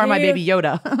 and you are my baby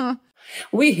Yoda.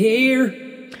 We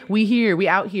here. We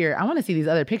out here. I want to see these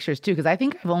other pictures too, because I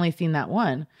think I've only seen that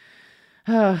one.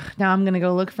 Now I'm going to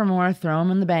go look for more, throw them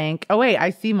in the bank. Oh, wait, I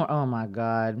see more. Oh, my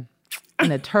God.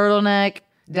 In a turtleneck.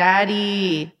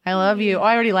 Daddy, I love you. Oh,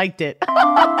 I already liked it.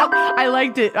 I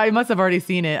liked it. I must have already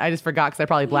seen it. I just forgot because I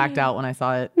probably blacked out when I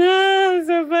saw it. No,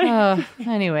 so funny.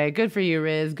 Anyway, good for you,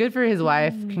 Riz. Good for his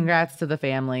wife. Congrats to the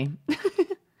family.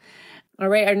 All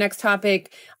right, our next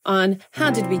topic on How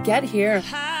Did We Get Here?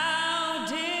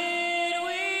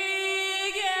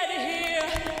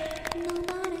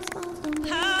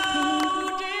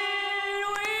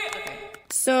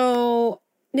 So,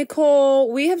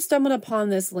 Nicole, we have stumbled upon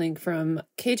this link from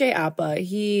KJ Appa.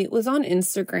 He was on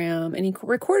Instagram and he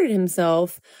recorded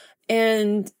himself,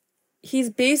 and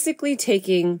he's basically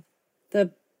taking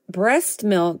the breast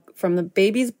milk from the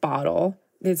baby's bottle,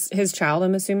 his child,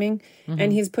 I'm assuming,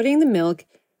 and he's putting the milk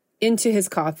into his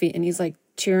coffee, and he's like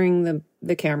cheering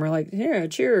the camera, like, yeah,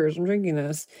 cheers, I'm drinking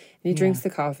this. And he drinks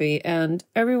the coffee, and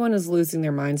everyone is losing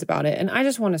their minds about it. And I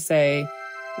just want to say,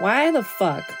 why the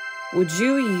fuck would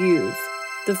you use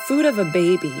the food of a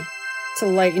baby to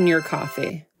lighten your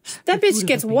coffee? That bitch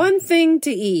gets one thing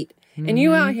to eat, And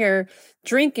you out here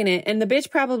drinking it, and the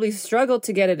bitch probably struggled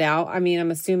to get it out. I mean,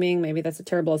 I'm assuming maybe that's a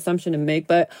terrible assumption to make,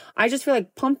 but I just feel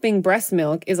like pumping breast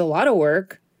milk is a lot of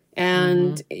work.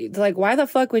 And it's like, why the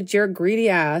fuck would your greedy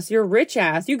ass, your rich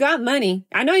ass, you got money.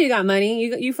 I know you got money.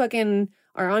 You fucking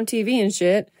are on TV and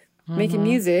shit, making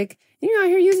music. You're out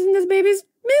here using this baby's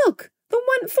milk, the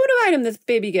one food item this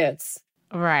baby gets.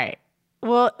 Right.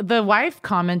 Well, the wife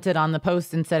commented on the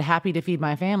post and said, happy to feed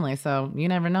my family. So you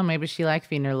never know. Maybe she liked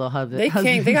feeding her little husband.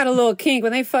 They got a little kink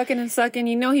when they fucking and sucking.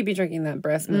 You know he'd be drinking that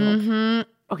breast milk.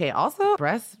 Okay. Also,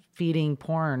 breastfeeding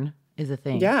porn is a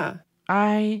thing. Yeah.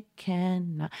 I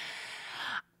cannot.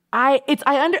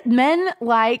 Men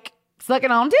like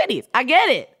sucking on titties. I get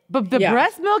it. But the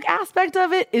breast milk aspect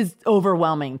of it is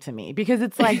overwhelming to me because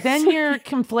it's like then you're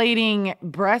conflating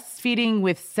breastfeeding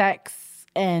with sex,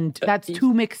 and that's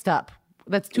too mixed up.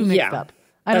 That's too mixed up.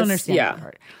 I don't understand that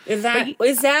part. Is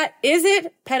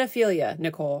it pedophilia,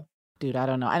 Nicole? Dude, I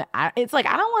don't know. It's like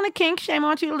I don't want to kink shame. I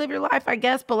want you to live your life, I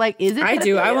guess. But like, is it? I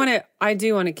do. I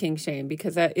do want to kink shame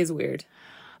because that is weird.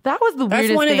 That was the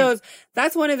weirdest thing.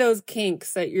 That's one of those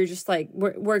kinks that you're just like,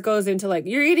 where it goes into like,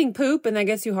 you're eating poop and that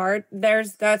gets you hard.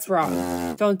 That's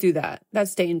wrong. Don't do that.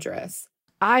 That's dangerous.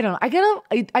 I don't.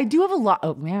 I do have a lot.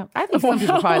 Oh man, I think some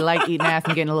people probably like eating ass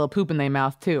and getting a little poop in their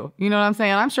mouth too. You know what I'm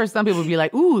saying? I'm sure some people would be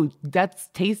like, "Ooh, that's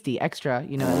tasty, extra."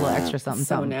 You know, a little extra something.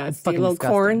 So something. nasty. A little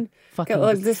corn.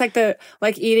 Just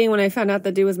like eating when I found out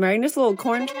the dude was married. Just a little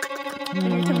corn.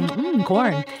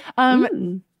 Corn.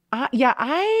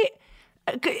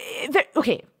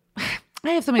 Okay. I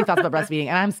have so many thoughts about breastfeeding,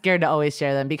 and I'm scared to always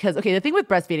share them because, the thing with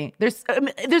breastfeeding, there's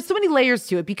so many layers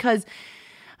to it because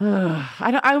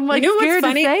I'm like scared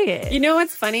to say it. You know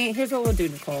what's funny? Here's what we'll do,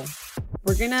 Nicole.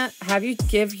 We're going to have you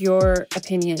give your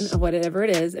opinion of whatever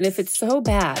it is. And if it's so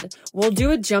bad, we'll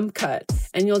do a jump cut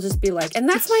and you'll just be like, and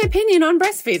that's my opinion on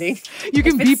breastfeeding. You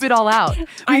can beep it all out.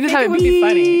 I think it would be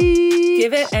funny.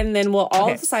 Give it, and then we'll all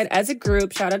decide as a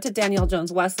group. Shout out to Danielle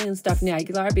Jones, Wesley, and Stephanie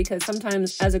Aguilar, because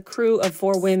sometimes as a crew of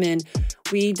 4 women,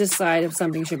 we decide if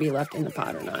something should be left in the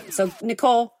pot or not. So,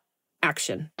 Nicole,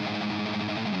 action.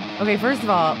 Okay, first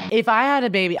of all, if I had a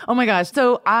baby, oh my gosh.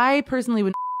 So I personally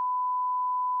would.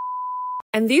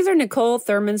 And these are Nicole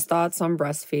Thurman's thoughts on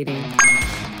breastfeeding.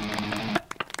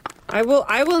 I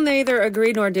will neither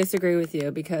agree nor disagree with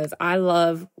you because I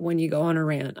love when you go on a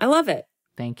rant. I love it.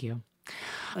 Thank you.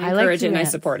 I encourage it and I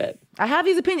support it. I have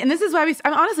these opinions, and this is why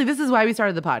this is why we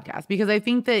started the podcast, because I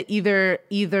think that either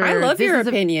I love your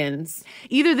opinions.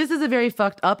 Either this is a very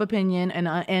fucked up opinion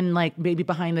and like maybe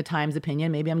behind the times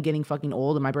opinion. Maybe I'm getting fucking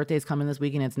old and my birthday's coming this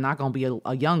week and it's not going to be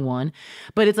a young one.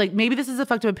 But it's like maybe this is a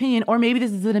fucked up opinion, or maybe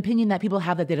this is an opinion that people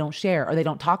have that they don't share or they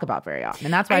don't talk about very often.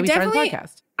 And that's why we started the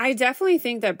podcast. I definitely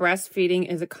think that breastfeeding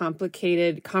is a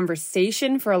complicated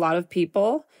conversation for a lot of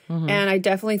people. Mm-hmm. And I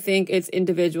definitely think it's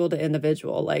individual to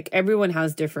individual. Like everyone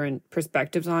has different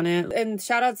perspectives on it. And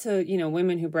shout out to,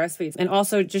 women who breastfeed. And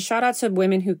also just shout out to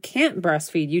women who can't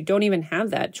breastfeed. You don't even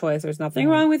have that choice. There's nothing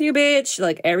wrong with you, bitch.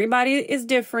 Like everybody is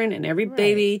different and every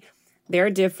baby, they're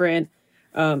different.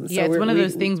 It's one of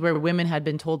those things where women had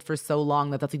been told for so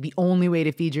long that that's like the only way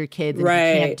to feed your kids, and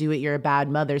if you can't do it, you're a bad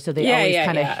mother. So they always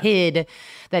kind of hid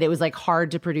that it was like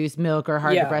hard to produce milk or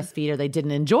hard to breastfeed, or they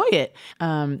didn't enjoy it.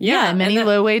 And many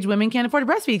low-wage women can't afford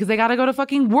to breastfeed because they got to go to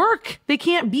fucking work. They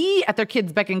can't be at their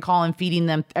kids' beck and call and feeding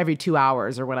them every 2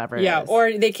 hours or whatever it is.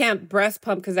 Or they can't breast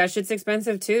pump because that shit's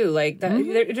expensive too. Like that,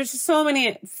 there's just so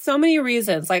many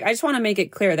reasons. Like I just want to make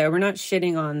it clear that we're not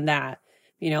shitting on that.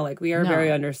 We are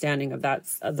very understanding of that.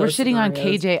 We're shitting on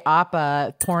KJ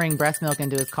Appa pouring breast milk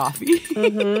into his coffee.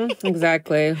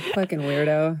 Exactly. Fucking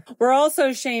weirdo. We're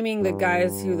also shaming the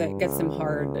guys who gets them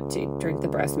hard to drink the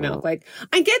breast milk. Like,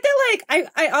 I get that,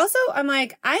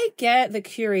 I get the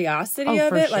curiosity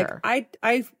of it. Sure. Like,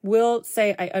 I will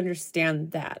say I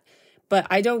understand that. But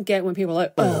I don't get when people are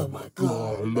like, oh my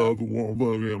God, I love a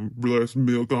woman breast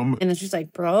milk. And it's just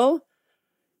like, bro,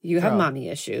 you have mommy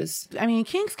issues. I mean,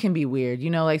 kinks can be weird.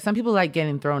 Like some people like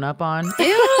getting thrown up on. Ew!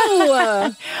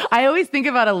 I always think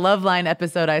about a Love Line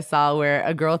episode I saw where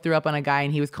a girl threw up on a guy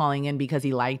and he was calling in because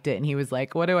he liked it. And he was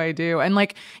like, what do I do? And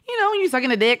like, when you're sucking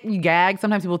a dick, you gag.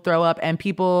 Sometimes people throw up and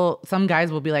some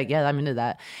guys will be like, yeah, I'm into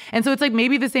that. And so it's like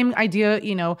maybe the same idea,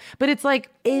 but it's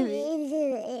like.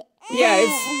 It's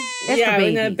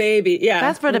the baby. Yeah.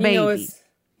 That's for the baby.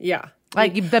 Yeah.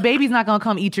 Like the baby's not going to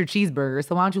come eat your cheeseburger.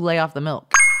 So why don't you lay off the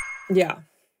milk? Yeah.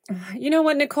 You know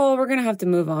what, Nicole? We're going to have to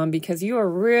move on because you are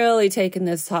really taking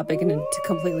this topic into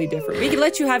completely different. We can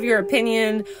let you have your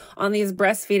opinion on these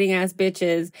breastfeeding ass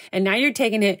bitches, and now you're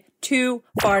taking it too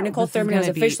far. Nicole Thurman has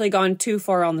gonna officially gone too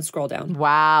far on the scroll down.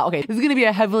 Wow. Okay. This is going to be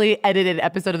a heavily edited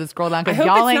episode of the Scroll Down because hope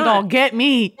y'all it's ain't not. going to get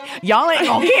me. Y'all ain't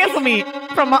going to cancel me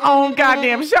from my own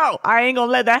goddamn show. I ain't going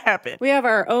to let that happen. We have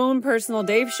our own personal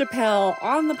Dave Chappelle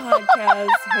on the podcast.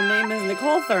 Her name is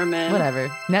Nicole Thurman. Whatever.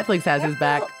 Netflix has his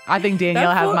back. I think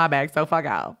Danielle has my back, so fuck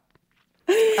out.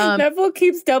 That fool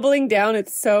keeps doubling down.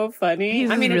 It's so funny.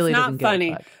 I mean, really it's doesn't not give a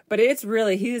funny, fuck. but it's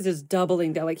really, he's just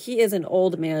doubling down. Like, he is an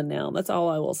old man now. That's all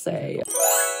I will say.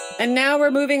 And now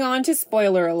we're moving on to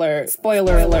spoiler alert.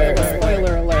 Spoiler alert.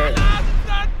 Spoiler alert.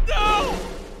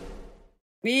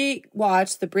 We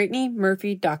watched the Brittany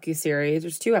Murphy docuseries.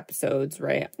 There's 2 episodes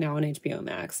right now on HBO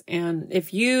Max. And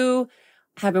if you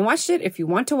haven't watched it, if you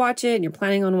want to watch it and you're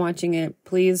planning on watching it,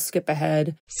 please skip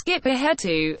ahead. Skip ahead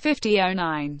to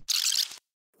 50:09.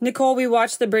 Nicole, we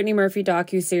watched the Brittany Murphy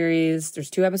docuseries.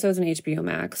 There's 2 episodes on HBO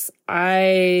Max.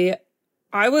 I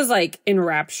was like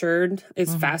enraptured.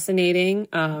 It's fascinating.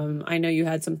 I know you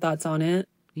had some thoughts on it.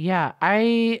 Yeah.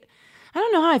 I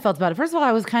don't know how I felt about it. First of all,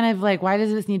 I was kind of like, why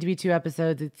does this need to be 2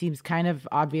 episodes? It seems kind of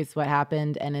obvious what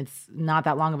happened, and it's not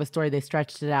that long of a story. They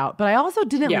stretched it out. But I also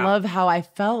didn't love how I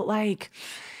felt like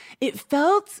it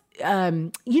felt, you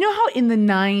know how in the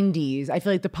 90s, I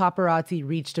feel like the paparazzi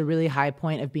reached a really high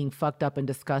point of being fucked up and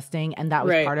disgusting. And that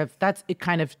was that's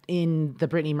kind of in the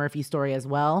Brittany Murphy story as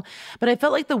well. But I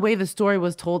felt like the way the story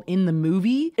was told in the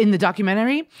movie, in the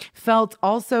documentary, felt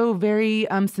also very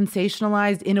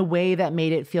sensationalized in a way that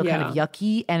made it feel kind of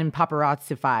yucky and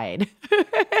paparazzified.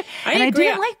 And I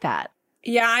didn't like that.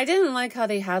 Yeah, I didn't like how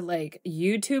they had like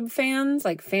YouTube fans,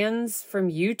 like fans from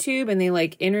YouTube, and they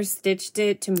like interstitched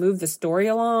it to move the story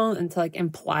along and to like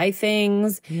imply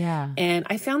things. Yeah. And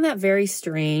I found that very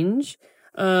strange.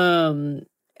 And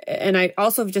I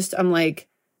also I'm like,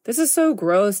 this is so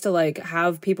gross to like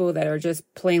have people that are just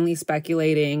plainly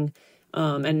speculating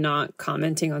and not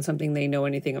commenting on something they know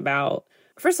anything about.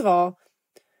 First of all,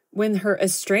 when her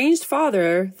estranged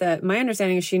father, that my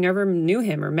understanding is she never knew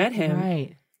him or met him.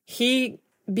 Right. He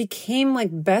became like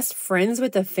best friends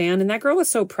with the fan, and that girl was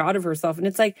so proud of herself. And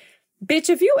it's like, bitch,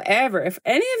 if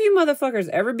any of you motherfuckers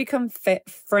ever become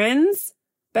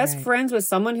best friends with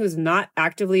someone who's not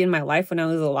actively in my life when I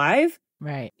was alive,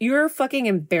 right, you're fucking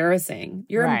embarrassing.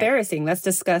 You're embarrassing. That's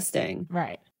disgusting.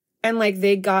 Right. And like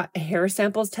they got hair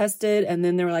samples tested, and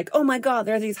then they were like, oh my God,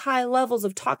 there are these high levels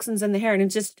of toxins in the hair. And it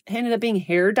just ended up being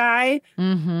hair dye.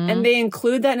 Mm-hmm. And they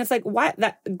include that. And it's like, what?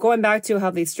 That going back to how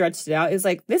they stretched it out is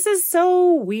like, this is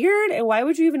so weird. And why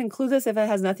would you even include this if it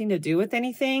has nothing to do with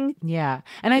anything? Yeah.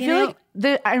 And I feel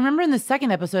like I remember in the second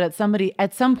episode at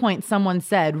some point, someone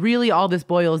said, really all this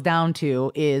boils down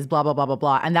to is blah, blah, blah, blah,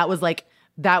 blah. And that was like,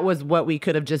 that was what we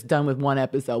could have just done with one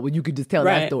episode where you could just tell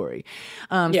that story.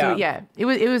 So yeah, it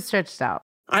was stretched out.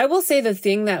 I will say the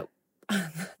thing that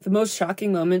the most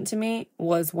shocking moment to me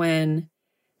was when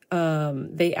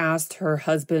they asked her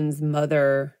husband's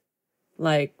mother,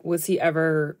 like, was he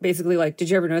ever basically like, did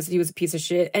you ever notice that he was a piece of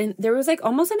shit? And there was like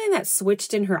almost something that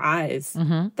switched in her eyes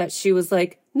that she was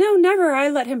like, no, never. I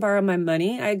let him borrow my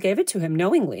money. I gave it to him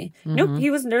knowingly. Nope,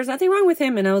 there's nothing wrong with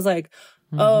him. And I was like,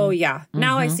 oh, yeah.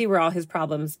 Now I see where all his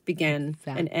problems begin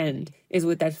and end is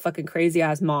with that fucking crazy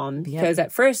ass mom. Because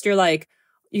at first you're like,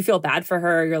 you feel bad for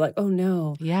her. You're like, oh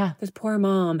no. Yeah. This poor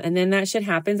mom. And then that shit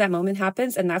happens. That moment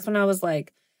happens. And that's when I was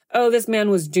like, oh, this man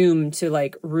was doomed to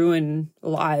like ruin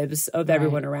lives of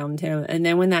everyone around him. And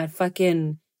then when that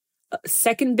fucking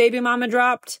second baby mama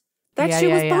dropped, that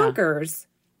shit was bonkers.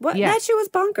 What? Yeah. That shit was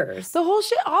bonkers. The whole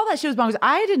shit, all that shit was bonkers.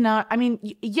 I did not, I mean,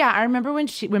 yeah, I remember when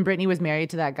Brittany was married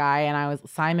to that guy and I was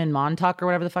Simon Montauk or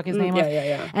whatever the fuck his name was.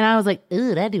 Yeah. And I was like,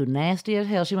 ew, that dude nasty as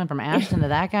hell. She went from Ashton to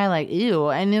that guy, like, ew.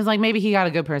 And it was like, maybe he got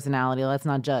a good personality. Let's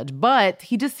not judge. But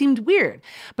he just seemed weird.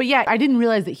 But yeah, I didn't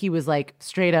realize that he was like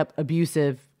straight up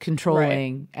abusive,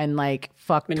 controlling, and like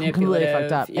completely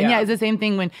fucked up. Yeah. And yeah, it's the same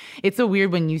thing when it's so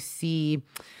weird when you see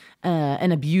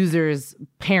an abuser's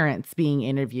parents being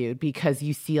interviewed because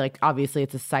you see, like, obviously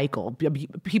it's a cycle.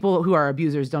 People who are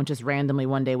abusers don't just randomly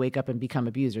one day wake up and become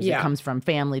abusers. It comes from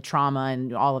family trauma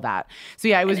and all of that. So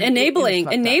yeah, it was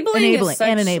enabling. Enabling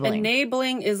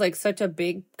is like such a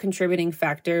big contributing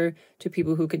factor to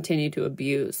people who continue to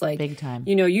abuse. Like, big time.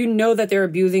 You know that they're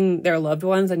abusing their loved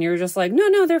ones, and you're just like,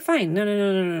 no, they're fine.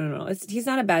 No. He's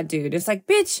not a bad dude. It's like,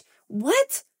 bitch,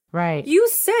 what? Right. You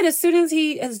said as soon as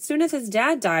his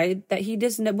dad died that he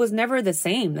just was never the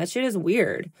same. That shit is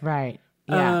weird. Right.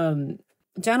 Yeah.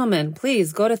 Gentlemen,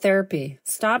 please go to therapy.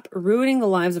 Stop ruining the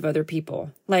lives of other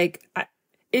people. Like,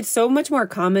 it's so much more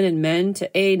common in men to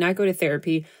A, not go to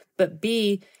therapy, but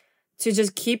B, to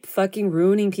just keep fucking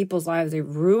ruining people's lives. They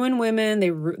ruin women.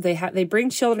 They bring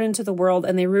children into the world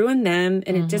and they ruin them.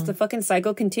 And it just, the fucking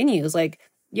cycle continues. Like,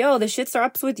 yo, the shit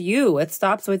stops with you. It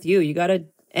stops with you. You got to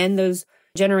end those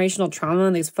generational trauma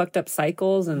and these fucked up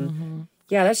cycles. And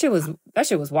yeah, that shit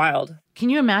was wild. Can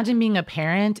you imagine being a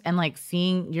parent and like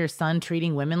seeing your son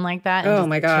treating women like that? And Oh just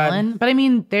my God. chilling? But I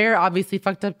mean, they're obviously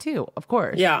fucked up too, of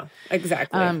course. Yeah,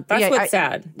 exactly. That's what's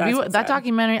sad. That's what's that sad.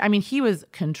 documentary, I mean, he was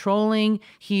controlling,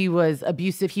 he was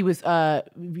abusive, he was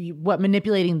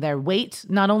manipulating their weight,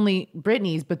 not only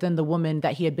Britney's, but then the woman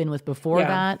that he had been with before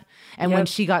that. And when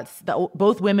she got,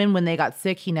 both women, when they got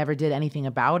sick, he never did anything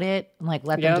about it. Like,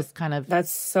 let them just kind of.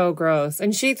 That's so gross.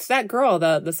 And that girl,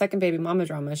 the second baby mama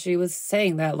drama, she was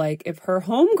saying that, like, if her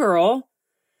homegirl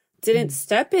didn't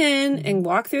step in and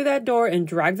walk through that door and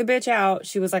drag the bitch out,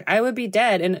 she was like, I would be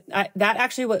dead. And that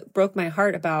actually what broke my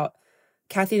heart about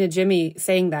Kathy and Jimmy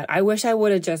saying that. I wish I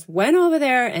would have just went over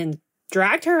there and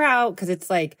dragged her out, because it's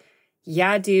like,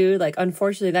 yeah, dude, like,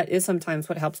 unfortunately, that is sometimes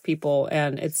what helps people,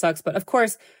 and it sucks. But of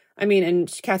course, I mean, and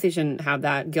Kathy shouldn't have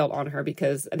that guilt on her,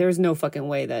 because there's no fucking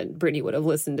way that Britney would have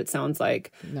listened, it sounds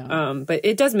like. No. But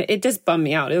it just bummed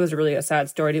me out. It was really a sad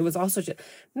story. It was also just,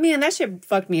 man, that shit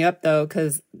fucked me up though,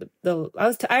 because I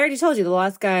already told you, the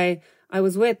last guy I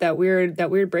was with, that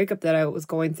weird breakup that I was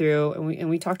going through, and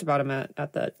we talked about him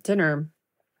at the dinner.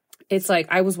 It's like,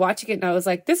 I was watching it and I was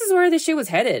like, this is where this shit was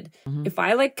headed. If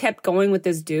I like kept going with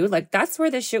this dude, like, that's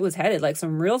where this shit was headed. Like,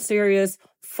 some real serious,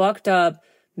 fucked up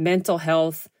mental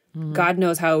health, God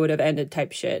knows how it would have ended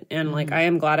type shit. And like, I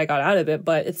am glad I got out of it,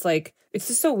 but it's like, it's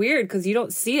just so weird because you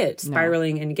don't see it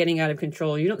spiraling and getting out of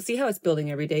control. You don't see how it's building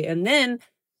every day. And then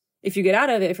if you get out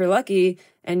of it, if you're lucky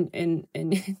and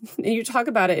you talk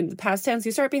about it in the past tense,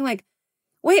 you start being like,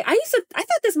 wait, I thought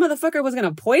this motherfucker was going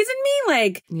to poison me.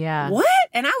 Like, what?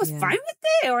 And I was fine with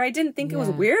it. Or I didn't think it was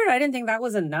weird. I didn't think that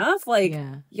was enough. Like,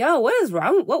 yo, what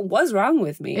was wrong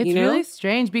with me? It's you know? really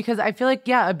strange because I feel like,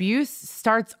 abuse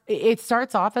starts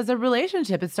off as a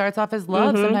relationship. It starts off as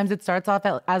love. Sometimes it starts off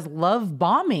as love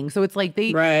bombing. So it's like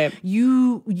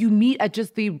you meet at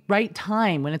just the right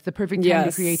time when it's the perfect time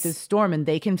to create this storm, and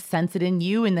they can sense it in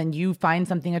you, and then you find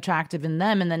something attractive in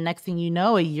them. And then next thing you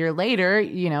know, a year later,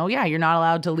 you're not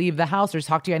allowed to leave the house or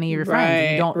talk to any of your friends.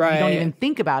 And you don't even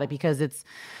think about it because it's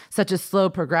such a slow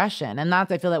progression. And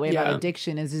that's, I feel that way about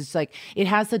addiction, is it's like, it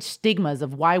has such stigmas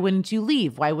of, why wouldn't you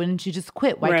leave? Why wouldn't you just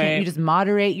quit? Why can't you just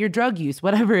moderate your drug use?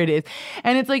 Whatever it is.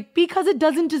 And it's like, because it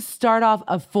doesn't just start off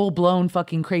a full blown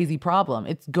fucking crazy problem.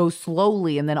 It goes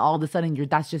slowly. And then all of a sudden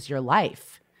that's just your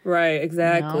life. Right,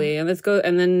 exactly. And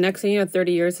and then next thing you know,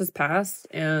 30 years has passed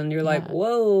and you're like,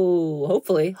 whoa,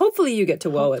 hopefully you get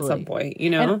to whoa at some point, you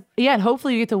know? And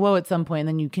hopefully you get to whoa at some point, and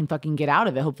then you can fucking get out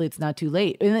of it. Hopefully it's not too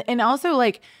late. And also,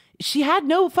 like, she had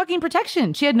no fucking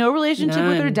protection. She had no relationship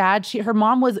with her dad. Her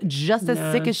mom was just as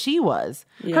sick as she was.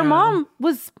 Yeah. Her mom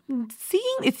was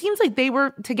it seems like they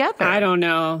were together. I don't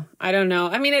know. I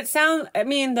mean,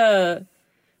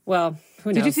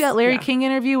 who knows? Did you see that Larry King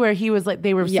interview where he was like,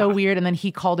 they were so weird, and then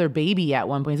he called her baby at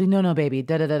one point? He's like, no, baby,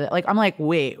 da-da-da-da. Like, I'm like,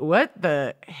 wait, what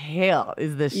the hell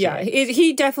is this shit? Yeah,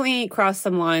 he definitely crossed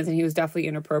some lines, and he was definitely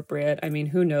inappropriate. I mean,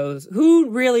 who knows?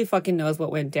 Who really fucking knows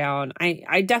what went down?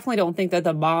 I definitely don't think that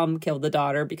the mom killed the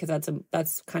daughter, because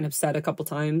that's kind of said a couple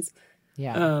times.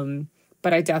 Yeah.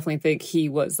 But I definitely think he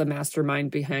was the mastermind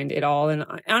behind it all. And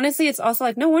honestly, it's also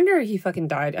like, no wonder he fucking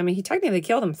died. I mean, he technically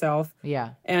killed himself.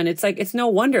 Yeah. And it's like, it's no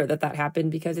wonder that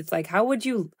happened, because it's like, how would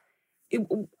you,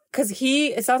 because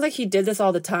it sounds like he did this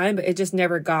all the time, but it just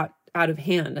never got out of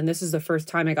hand. And this is the first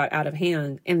time it got out of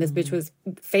hand. And this bitch was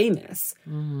famous.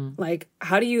 Like,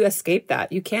 how do you escape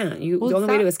that? You can't. The only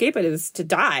way to escape it is to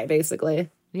die, basically.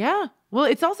 Yeah. Well,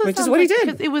 it's also which is what he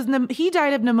did. It was he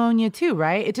died of pneumonia too,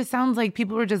 right? It just sounds like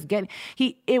people were just getting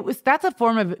that's a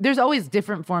form of. There's always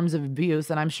different forms of abuse,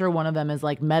 and I'm sure one of them is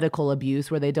like medical abuse,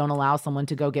 where they don't allow someone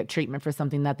to go get treatment for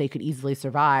something that they could easily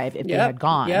survive if they had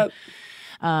gone. Yep.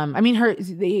 I mean,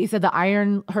 he said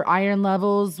her iron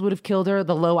levels would have killed her.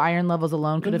 The low iron levels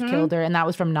alone could have killed her. And that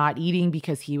was from not eating,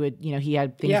 because he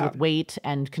had things with weight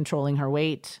and controlling her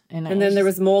weight. And then there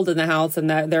was mold in the house, and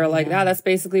they're like, that's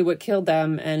basically what killed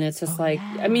them. And it's just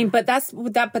I mean, but that's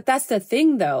the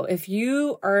thing though. If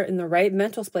you are in the right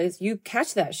mental space, you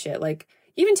catch that shit. Like,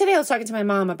 even today I was talking to my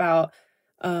mom about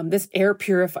this air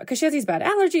purifier, because she has these bad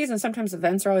allergies, and sometimes the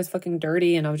vents are always fucking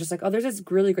dirty. And I was just like, oh, there's this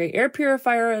really great air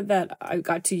purifier that I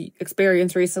got to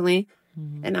experience recently.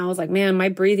 And I was like, man, my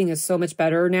breathing is so much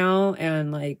better now.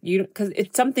 And like, because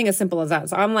it's something as simple as that.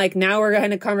 So I'm like, now we're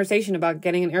having a conversation about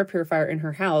getting an air purifier in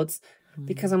her house,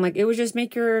 because I'm like, it would just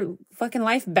make your fucking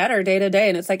life better day to day.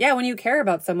 And it's like, yeah, when you care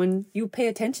about someone, you pay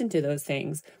attention to those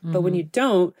things. But when you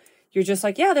don't, you're just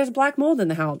like, yeah, there's black mold in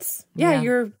the house. Yeah, Yeah.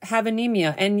 you have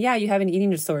anemia. And yeah, you have an eating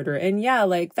disorder. And yeah,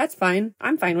 like, that's fine.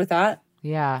 I'm fine with that.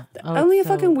 Yeah. Oh, Only a it's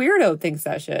so- fucking weirdo thinks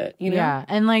that shit, you know? Yeah.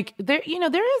 And like there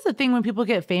is a thing when people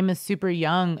get famous super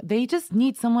young, they just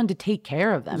need someone to take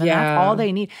care of them. And Yeah. that's all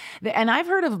they need. And I've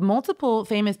heard of multiple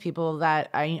famous people that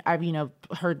I've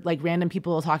heard like random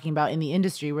people talking about in the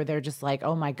industry where they're just like,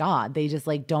 oh my God, they just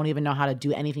like don't even know how to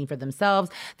do anything for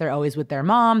themselves. They're always with their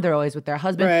mom, they're always with their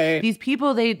husband. Right. These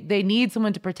people, they need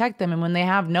someone to protect them. And when they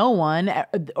have no one,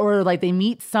 or like they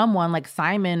meet someone like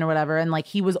Simon or whatever, and like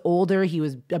he was older, he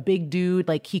was a big dude,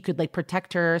 like he could like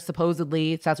protect her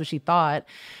supposedly. So that's what she thought.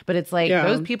 But it's like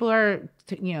those people are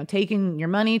taking your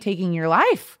money, taking your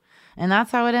life. And that's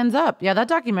how it ends up. Yeah, that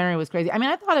documentary was crazy. I mean,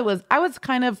 I was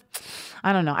kind of,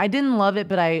 I don't know. I didn't love it,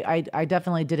 but I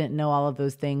definitely didn't know all of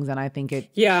those things. And I think it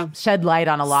shed light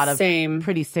on a lot of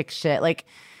pretty sick shit. Like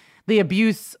the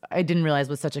abuse, I didn't realize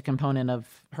was such a component of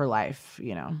her life,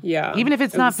 Yeah. Even if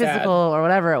it's it not was sad. physical or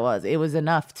whatever it was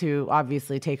enough to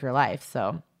obviously take her life.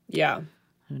 So Yeah.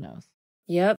 who knows?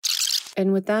 Yep.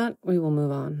 And with that, we will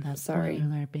move on. That's Sorry.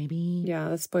 spoiler alert, baby. Yeah,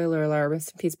 the spoiler alert.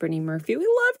 Rest in peace, Brittany Murphy. We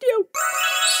loved you.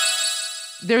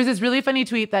 There's this really funny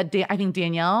tweet that I think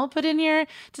Danielle put in here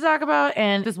to talk about.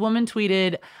 And this woman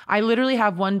tweeted, I literally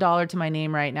have $1 to my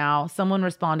name right now. Someone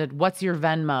responded, what's your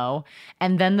Venmo?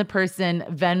 And then the person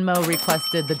Venmo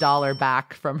requested the dollar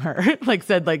back from her. Like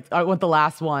said, like, I want the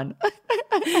last one.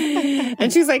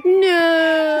 And she's like,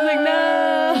 no. She's like,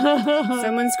 no.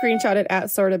 Someone screenshotted at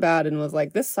Sorta Bad and was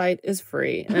like, this site is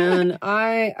free. And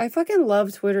I fucking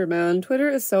love Twitter, man. Twitter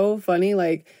is so funny.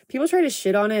 Like, people try to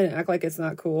shit on it and act like it's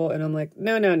not cool. And I'm like,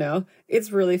 no. It's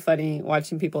really funny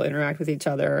watching people interact with each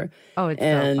other. Oh, it's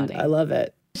and so funny. I love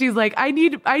it. She's like, I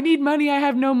need money. I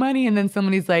have no money. And then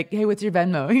somebody's like, hey, what's your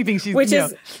Venmo? He thinks she's, Which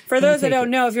is, for those that take don't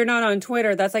it. know, if you're not on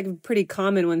Twitter, that's like pretty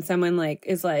common when someone like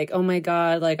is like, oh my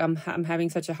God, like I'm having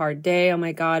such a hard day. Oh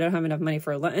my God, I don't have enough money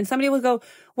for lunch. And somebody will go,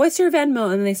 what's your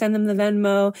Venmo? And they send them the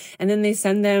Venmo, and then they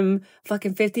send them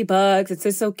fucking $50. It's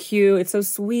just so cute. It's so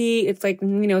sweet. It's like,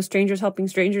 strangers helping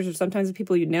strangers, or sometimes the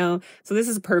people you know. So this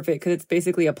is perfect because it's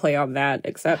basically a play on that,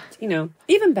 except,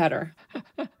 even better.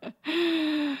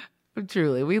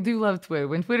 Truly, we do love Twitter.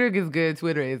 When Twitter is good,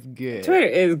 Twitter is good. Twitter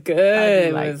is I good.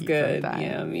 do like It was you good. sometimes.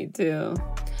 Yeah, me too.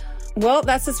 Well,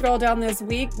 that's the scroll down this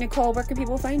week. Nicole, where can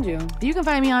people find you? You can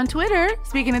find me on Twitter.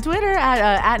 Speaking of Twitter,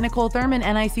 at Nicole Thurman,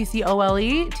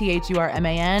 NICCOLE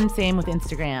THURMAN. Same with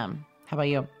Instagram. How about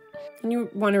you? And you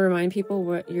want to remind people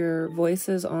what your voice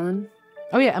is on?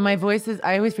 Oh yeah, and my voice is,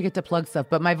 I always forget to plug stuff,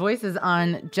 but my voice is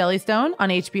on Jellystone on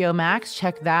HBO Max.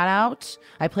 Check that out.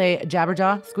 I play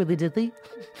Jabberjaw, Squiddly Diddly.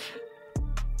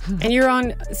 And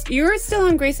you're still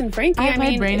on Grace and Frankie.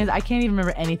 My brain is, I can't even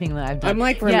remember anything that I've done. I'm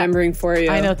like remembering for you.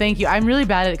 I know, thank you. I'm really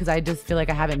bad at it because I just feel like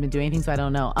I haven't been doing anything, so I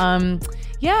don't know.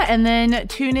 Yeah, and then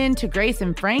tune in to Grace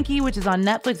and Frankie, which is on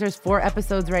Netflix. There's 4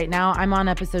 episodes right now. I'm on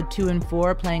episode 2 and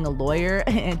 4 playing a lawyer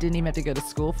and didn't even have to go to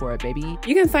school for it, baby.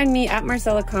 You can find me at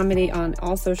Marcella Comedy on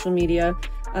all social media.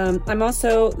 I'm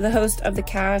also the host of The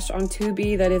Cash on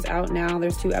Tubi that is out now.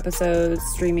 There's 2 episodes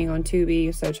streaming on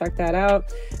Tubi, so check that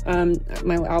out.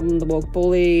 My album, The Woke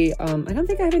Bully. I don't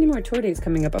think I have any more tour dates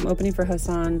coming up. I'm opening for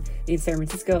Hassan in San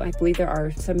Francisco. I believe there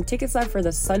are some tickets left for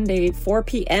the Sunday 4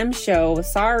 p.m. show.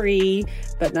 Sorry,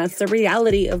 but that's the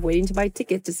reality of waiting to buy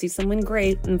tickets to see someone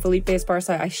great. And Felipe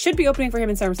Esparza, I should be opening for him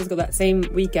in San Francisco that same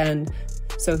weekend.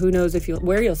 So who knows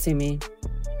where you'll see me.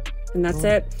 And that's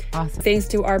it. Awesome. Thanks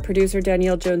to our producer,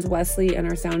 Danielle Jones-Wesley, and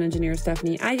our sound engineer,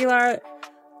 Stephanie Aguilar.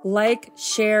 Like,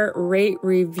 share, rate,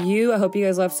 review. I hope you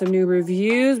guys left some new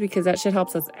reviews because that shit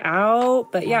helps us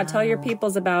out. But yeah, tell your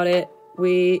peoples about it.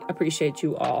 We appreciate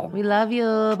you all. We love you.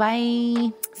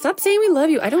 Bye. Stop saying we love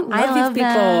you. I don't love these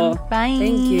people. Them. Bye.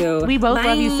 Thank you. We both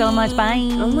love you so much. Bye.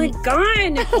 Oh my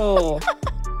God, Nicole.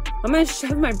 I'm going to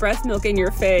shove my breast milk in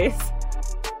your face.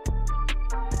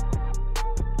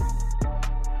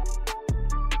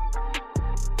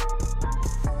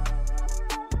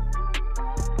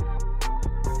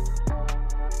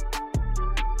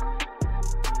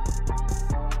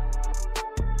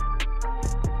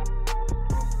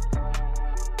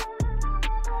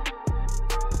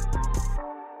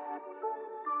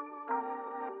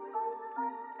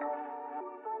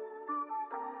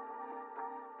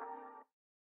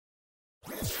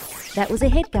 That was a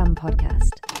HeadGum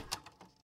podcast.